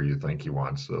whatever you think he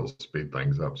wants. They'll speed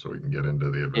things up so we can get into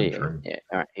the adventure. Yeah.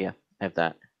 All right. Yeah, have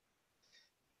that.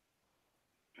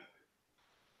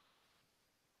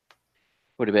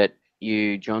 What about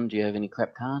you, John? Do you have any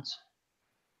crap cards?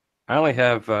 I only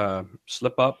have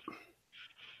Slip Up.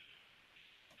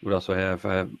 What else do I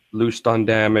have? Lose stun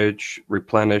damage,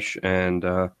 replenish, and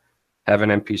have an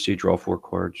NPC draw 4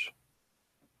 cards.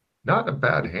 Not a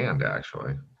bad hand,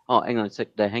 actually. Oh, hang on a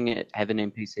sec. They have an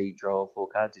NPC draw 4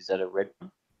 cards. Is that a red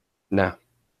one? No.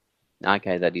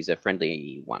 Okay, that is a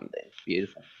friendly one then.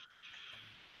 Beautiful.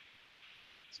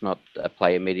 It's not a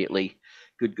play immediately.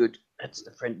 Good. That's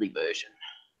the friendly version.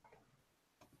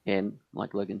 And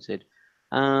like Logan said,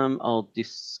 I'll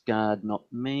discard not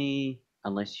me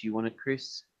unless you want it,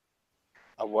 Chris.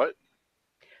 A what?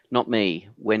 Not me.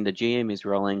 When the GM is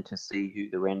rolling to see who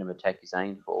the random attack is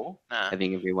aimed for,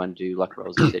 having everyone do luck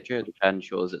rolls, etc., the card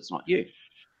ensures it's not you.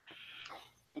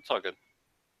 It's all good.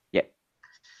 Yep.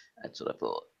 That's what I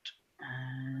thought.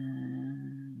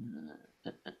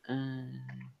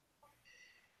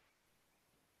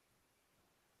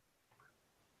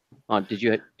 Oh, did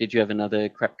you have another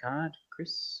crap card,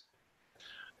 Chris?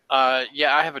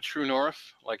 Yeah, I have a True North.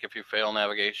 Like if you fail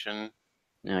navigation,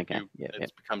 okay,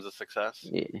 it becomes a success.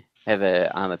 Yeah, have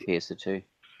a armor piercer too.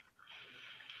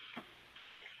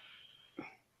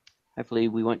 Hopefully,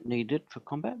 we won't need it for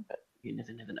combat, but you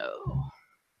never know.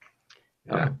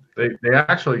 Yeah, they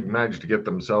actually managed to get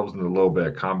themselves into a little bit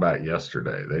of combat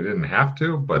yesterday. They didn't have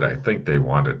to, but I think they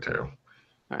wanted to. All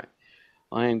right,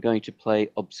 I am going to play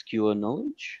Obscure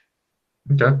Knowledge.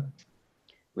 Okay.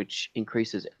 Which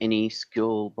increases any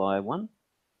skill by 1.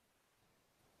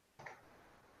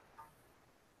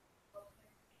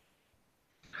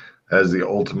 As the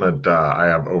ultimate, I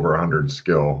have over 100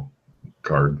 skill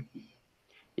card.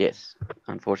 Yes.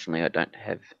 Unfortunately, I don't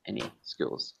have any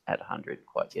skills at 100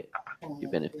 quite yet. You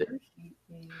benefit.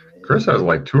 Chris has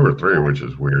like 2 or 3, which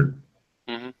is weird.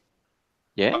 Mm-hmm.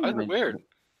 Yeah. Weird.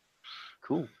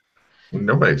 Cool.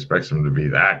 Nobody expects him to be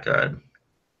that good.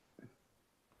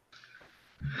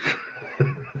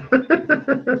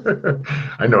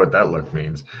 I know what that look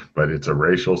means, but it's a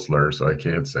racial slur, so I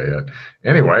can't say it.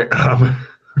 Anyway,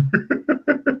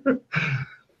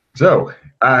 so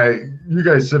you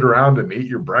guys sit around and eat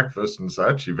your breakfast and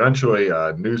such. Eventually,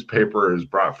 a newspaper is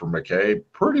brought from McKay.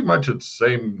 Pretty much it's the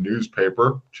same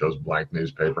newspaper, shows blank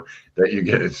newspaper, that you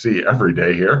get to see every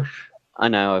day here. I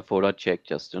know, I thought I'd check,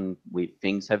 Justin.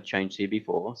 Things have changed here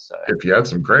before, so... If you had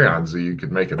some crayons, you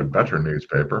could make it a better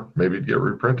newspaper. Maybe it'd get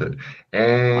reprinted.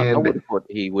 And I would have thought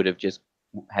he would have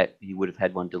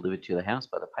had one delivered to the house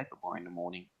by the paper boy in the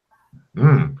morning.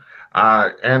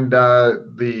 And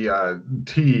the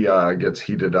tea gets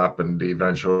heated up and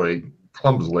eventually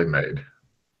clumsily made.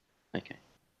 Okay.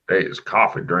 These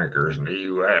coffee drinkers in the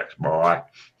U.S., boy.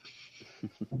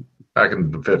 Back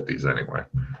in the 50s, anyway.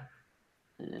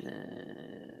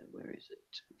 Where is it?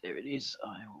 There it is.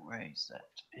 I will raise that.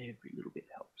 Every little bit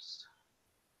helps.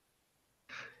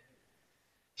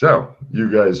 So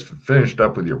you guys finished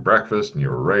up with your breakfast and you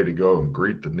were ready to go and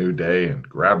greet the new day and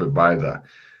grab it by the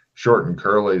short and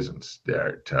curlies and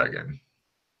start tugging.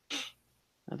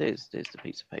 Oh, there's the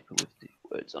piece of paper with the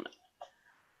words on it.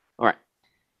 All right.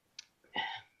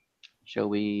 Shall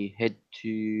we head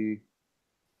to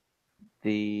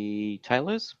the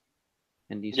tailors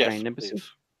and the Australian Embassy? Please.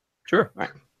 Sure. Right.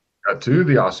 To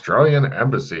the Australian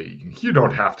Embassy. You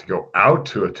don't have to go out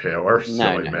to a tailor,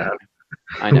 silly man. No.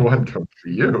 I know. One comes to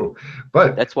you.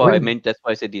 But that's why that's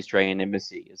why I said the Australian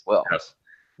Embassy as well. Yes.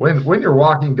 When you're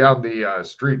walking down the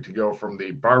street to go from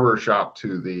the barber shop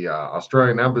to the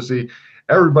Australian Embassy,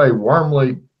 everybody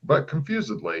warmly but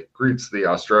confusedly greets the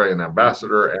Australian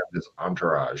ambassador and his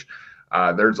entourage.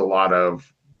 There's a lot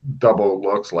of double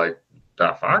looks like,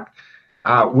 the fuck?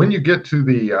 When you get to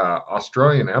the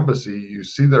Australian embassy, you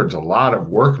see there's a lot of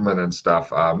workmen and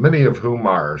stuff, many of whom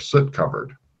are soot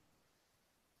covered.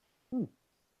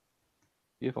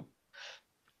 Beautiful.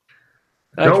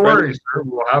 Don't worry, sir.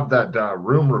 We'll have that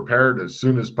room repaired as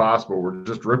soon as possible. We're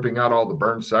just ripping out all the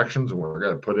burned sections, and we're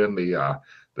going to put in the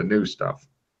new stuff.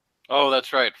 Oh,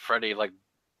 that's right. Freddy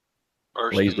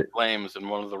burst into flames in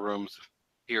one of the rooms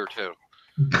here too.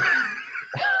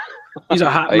 He's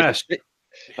a hot mess.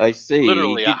 I see.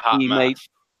 Literally a hot mess.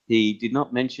 He did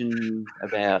not mention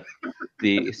about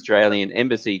the Australian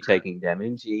embassy taking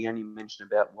damage. He only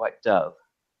mentioned about White Dove.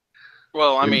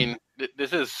 Well, I mean,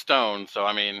 this is stone, so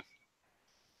I mean,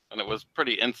 and it was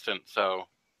pretty instant. So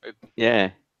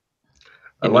yeah,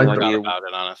 I like about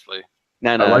it honestly.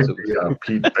 No, I like the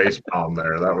Pete facepalm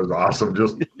there. That was awesome.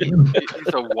 Just he's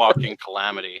a walking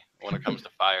calamity when it comes to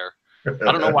fire.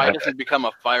 I don't know why he doesn't become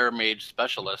a fire mage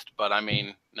specialist, but I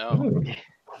mean, no.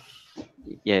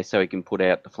 Yeah, so he can put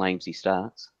out the flames he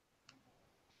starts.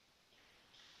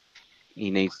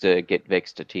 He needs to get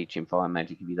Vex to teach him fire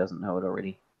magic if he doesn't know it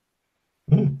already.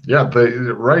 Yeah,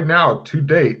 right now, to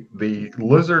date, the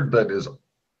lizard that is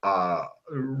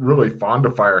really fond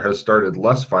of fire has started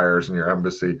less fires in your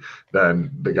embassy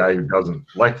than the guy who doesn't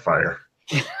like fire.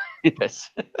 Yes.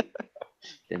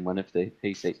 Than one of the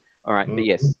PCs. All right, but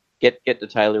yes, get the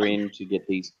tailor in to get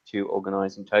these two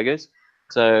organizing togas.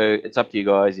 So it's up to you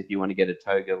guys if you want to get a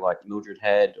toga like Mildred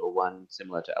had or one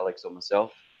similar to Alex or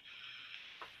myself.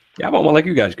 Yeah, I want one like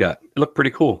you guys got. It looked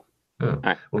pretty cool. Yeah.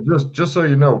 Right. Well, just so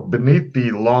you know, beneath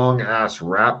the long ass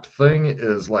wrap thing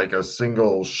is like a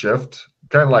single shift,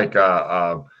 kind of like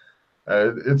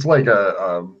it's like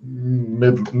a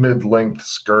mid length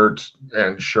skirt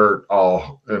and shirt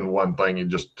all in one thing. You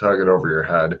just tug it over your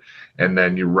head, and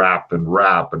then you wrap and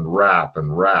wrap and wrap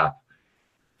and wrap.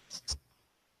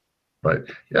 But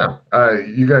yeah,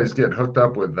 you guys get hooked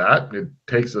up with that. It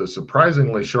takes a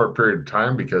surprisingly short period of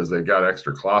time because they got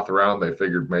extra cloth around. They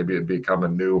figured maybe it'd become a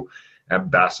new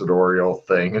ambassadorial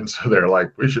thing, and so they're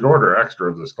like, we should order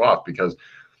extra of this cloth because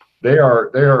they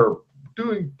are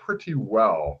doing pretty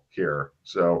well here.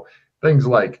 So things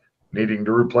like needing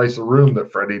to replace a room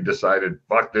that Freddy decided,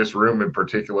 fuck this room in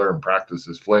particular, and practice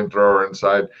his flamethrower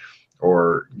inside,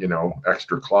 or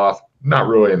extra cloth, not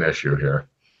really an issue here.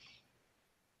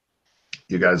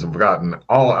 You guys have gotten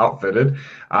all outfitted.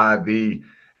 The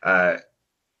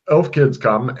elf kids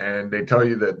come and they tell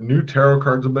you that new tarot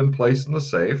cards have been placed in the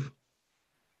safe.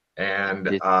 And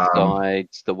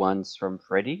besides the ones from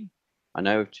Freddy, I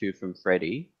know of two from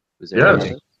Freddy. Was there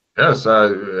yes.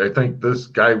 I think this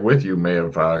guy with you may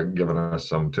have given us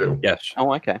some too. Yes.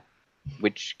 Oh, okay.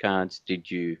 Which cards did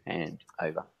you hand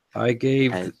over? I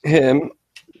gave him.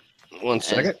 One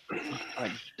second.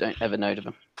 I don't have a note of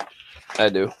them. I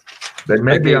do. They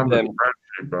may be on the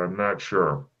spreadsheet, but I'm not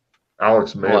sure.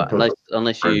 Alex may have put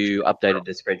unless you updated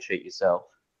the spreadsheet yourself.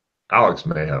 Alex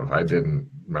may have. I didn't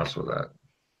mess with that.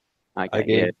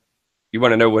 Okay. You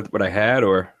want to know what I had,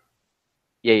 or?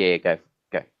 Yeah. Go.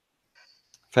 I've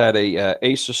had a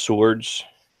Ace of Swords,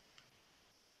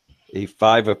 a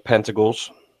Five of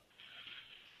Pentacles.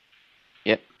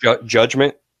 Yep.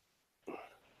 Judgment.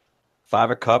 Five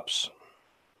of Cups.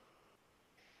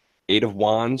 Eight of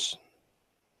Wands.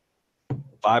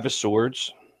 Five of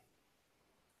Swords.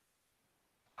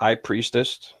 High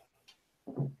Priestess.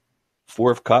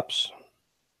 Four of Cups.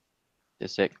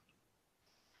 Just a sec.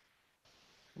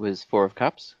 Was Four of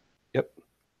Cups? Yep.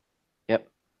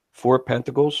 Four of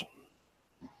Pentacles.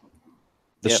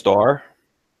 The Star.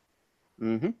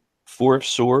 Four of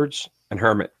Swords and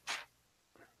Hermit.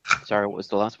 Sorry, what was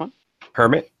the last one?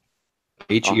 Hermit.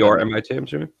 Hermit, I'm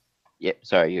assuming. Yep.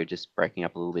 Sorry, you're just breaking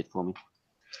up a little bit for me.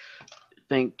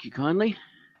 Thank you kindly.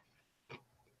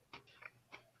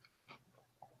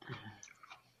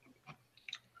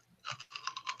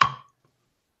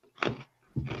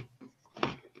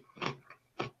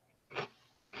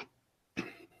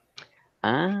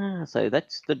 So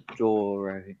that's the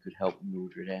Dora who could help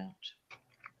Mildred out.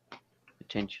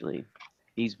 Potentially.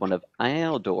 He's one of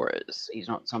our Doras. He's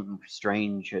not some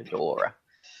stranger Dora.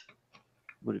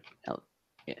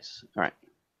 Yes. All right.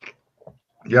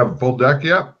 You have a full deck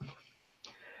yet?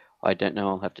 I don't know.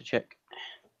 I'll have to check.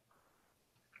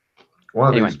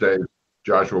 One of these days,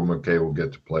 Joshua McKay will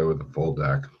get to play with a full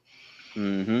deck.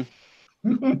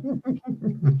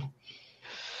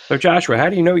 So Joshua, how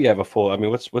do you know you have a full? I mean,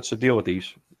 what's the deal with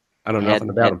these? I don't know nothing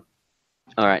about them.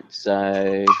 All right,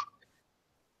 so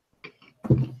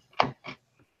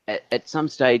at some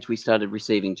stage we started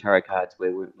receiving tarot cards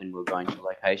when we were going to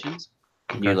locations,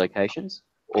 new locations,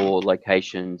 or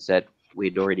locations that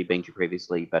we'd already been to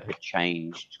previously but had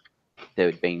changed. There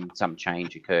had been some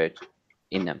change occurred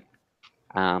in them.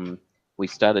 We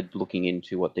started looking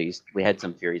into what these. We had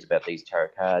some theories about these tarot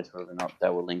cards, whether or not they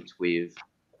were linked with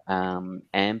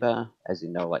amber, as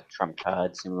in they were like trump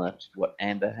cards, similar to what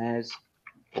amber has,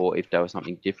 or if they were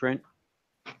something different.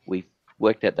 We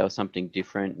worked out there was something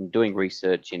different, and doing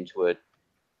research into it,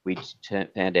 we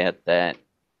found out that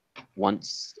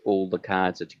once all the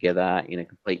cards are together in a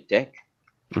complete deck,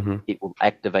 it will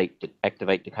activate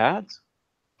the cards.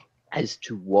 As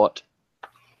to what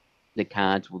the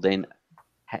cards will then,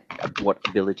 what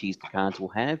abilities the cards will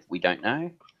have, we don't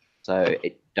know. So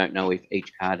don't know if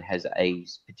each card has a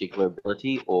particular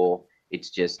ability, or it's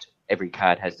just every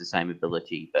card has the same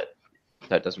ability, but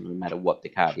so it doesn't really matter what the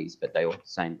card is, but they all have the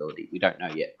same ability. We don't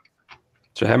know yet.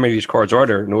 So how many of these cards are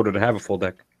there in order to have a full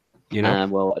deck? You know?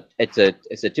 Well, it's a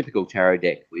typical tarot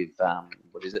deck with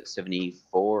what is it,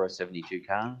 74 or 72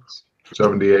 cards?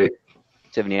 78.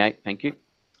 78. Thank you.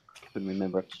 Couldn't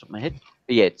remember off the top of my head.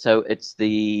 But yeah, so it's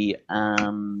the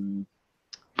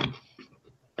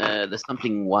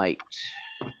something white.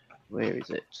 Where is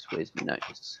it? Where's my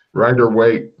notes?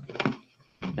 Rider-Waite.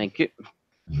 Thank you.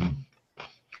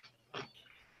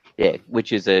 Yeah,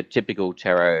 which is a typical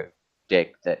tarot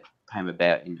deck that came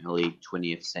about in early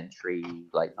 20th century,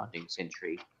 late 19th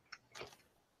century.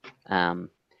 But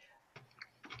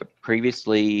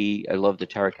previously, a lot of the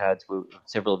tarot cards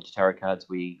several of the tarot cards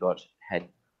we got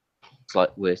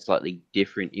were slightly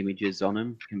different images on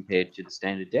them compared to the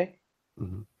standard deck.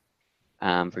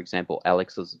 For example,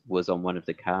 Alex was on one of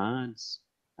the cards.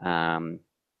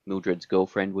 Mildred's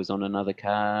girlfriend was on another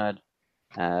card.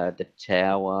 The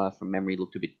tower, from memory,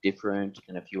 looked a bit different,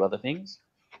 and a few other things.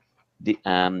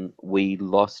 We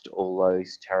lost all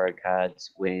those tarot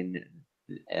cards when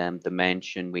the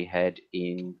mansion we had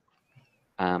in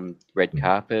Red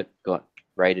Carpet got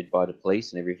raided by the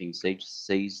police and everything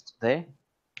seized there.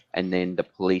 And then the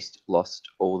police lost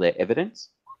all their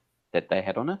evidence that they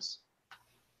had on us.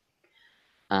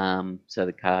 So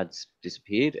the cards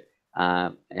disappeared,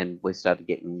 and we started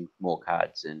getting more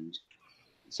cards. And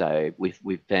so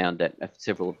we've found that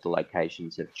several of the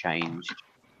locations have changed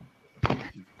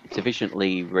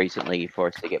sufficiently recently for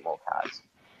us to get more cards.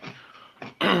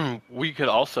 We could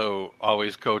also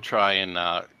always go try and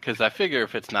because I figure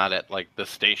if it's not at like the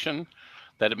station,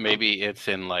 that maybe it's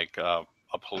in like a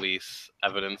police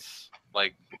evidence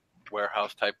like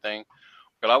warehouse type thing.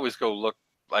 We could always go look.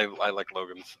 I like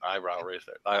Logan's eyebrow raised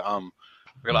there. We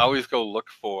could always go look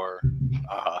for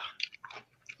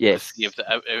yes, see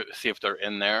if they're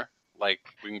in there. Like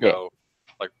we can go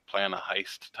like plan a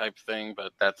heist type thing,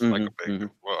 but that's like a big.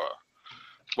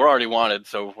 We're already wanted,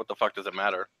 so what the fuck does it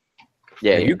matter?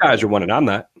 Yeah, you guys are wanted on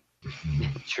that.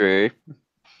 True.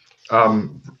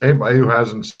 Anybody who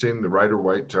hasn't seen the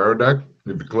Rider-Waite tarot deck,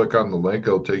 if you click on the link,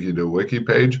 it'll take you to a wiki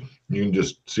page. You can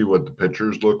just see what the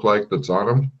pictures look like that's on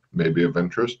them. Maybe of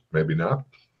interest, maybe not.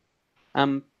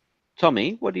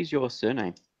 Tommy, what is your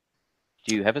surname?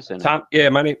 Do you have a surname?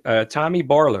 My name Tommy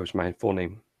Barlow is my full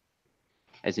name.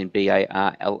 As in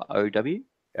Barlow?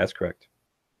 That's correct.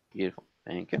 Beautiful.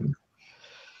 Thank you.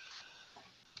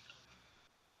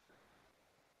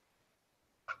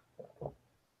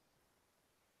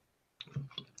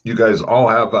 You guys all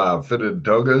have fitted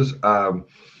togas.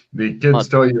 The kids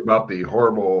tell you about the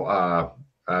horrible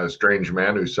strange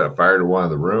man who set fire to one of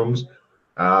the rooms.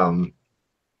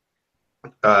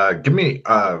 Give me,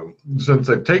 since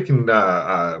they've taken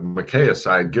McKay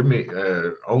aside,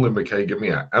 only McKay, give me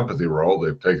an empathy roll.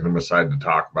 They've taken him aside to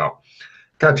talk about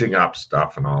catching up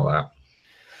stuff and all that.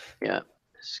 Yeah.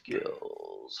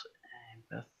 Skills.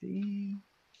 Empathy.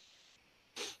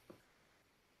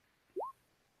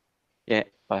 Yeah,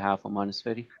 by half or minus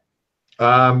 30.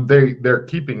 They're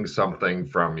keeping something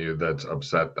from you that's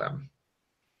upset them,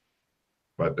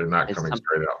 but they're not coming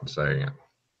straight out and saying it.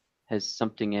 Has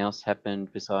something else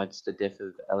happened besides the death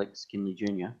of Alex Kinley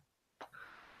Jr.?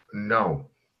 No.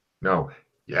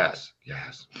 Yes.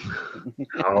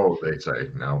 No, they say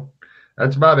no.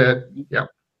 That's about it. Yep.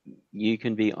 You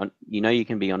can be you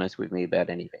can be honest with me about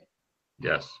anything.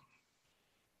 Yes.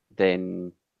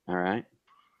 Then, all right.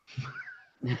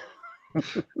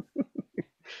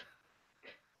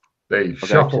 They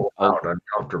shuffle out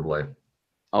uncomfortably.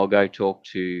 I'll go talk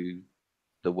to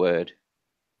the word.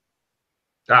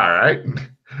 All right.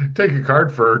 Take a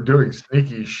card for doing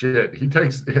sneaky shit.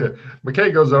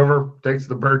 McKay goes over, takes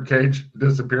the bird cage,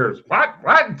 disappears. What?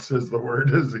 Says the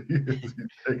word as he's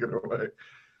taken away.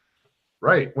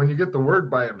 Right. When you get the word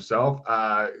by himself,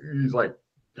 he's like,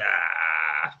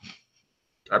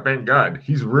 I've been good.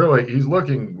 He's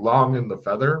looking long in the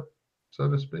feather, so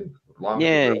to speak.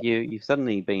 You've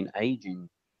suddenly been aging.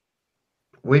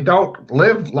 We don't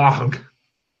live long.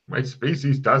 My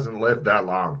species doesn't live that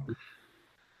long.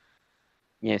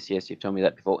 Yes, you've told me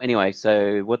that before. Anyway,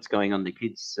 so what's going on? The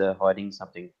kids hiding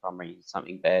something from me.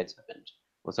 Something bad's happened,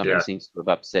 or something seems to have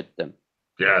upset them.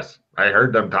 Yes, I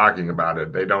heard them talking about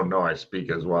it. They don't know I speak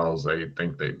as well as they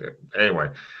think they do.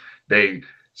 Anyway,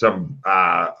 some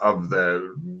of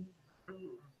the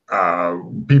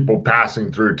people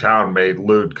passing through town made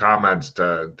lewd comments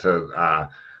to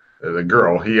the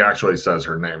girl. He actually says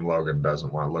her name. Logan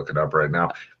doesn't want to look it up right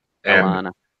now. And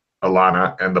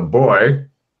Alana and the boy,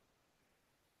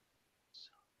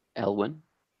 Elwin,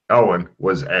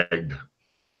 was egged.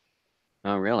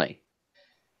 Oh, really?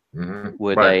 Mm-hmm.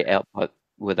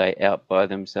 Were they out by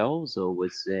themselves, or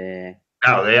was there?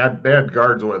 No, they had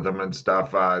guards with them and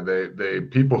stuff. The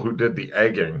people who did the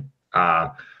egging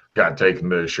got taken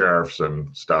to the sheriffs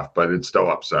and stuff, but it still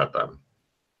upset them.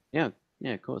 Yeah,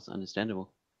 of course,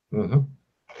 understandable. Mm-hmm.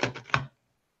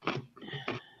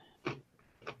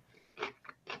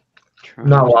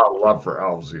 Not a lot of love for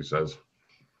elves, he says.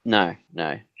 No.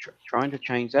 Trying to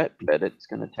change that, but it's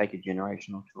going to take a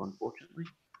generation or two, unfortunately.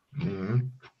 Mm-hmm.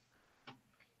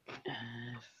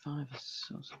 5 of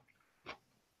swords.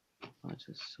 5 of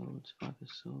swords. 5 of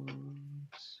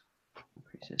swords.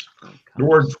 The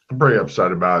word's pretty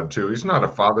upset about it too. He's not a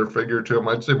father figure to him.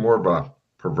 I'd say more of a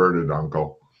perverted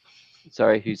uncle.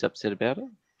 Sorry, who's upset about it?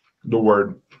 The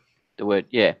word. The word,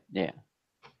 yeah.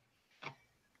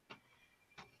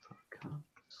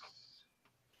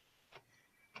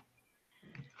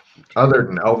 Other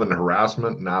than elven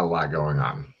harassment, not a lot going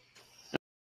on.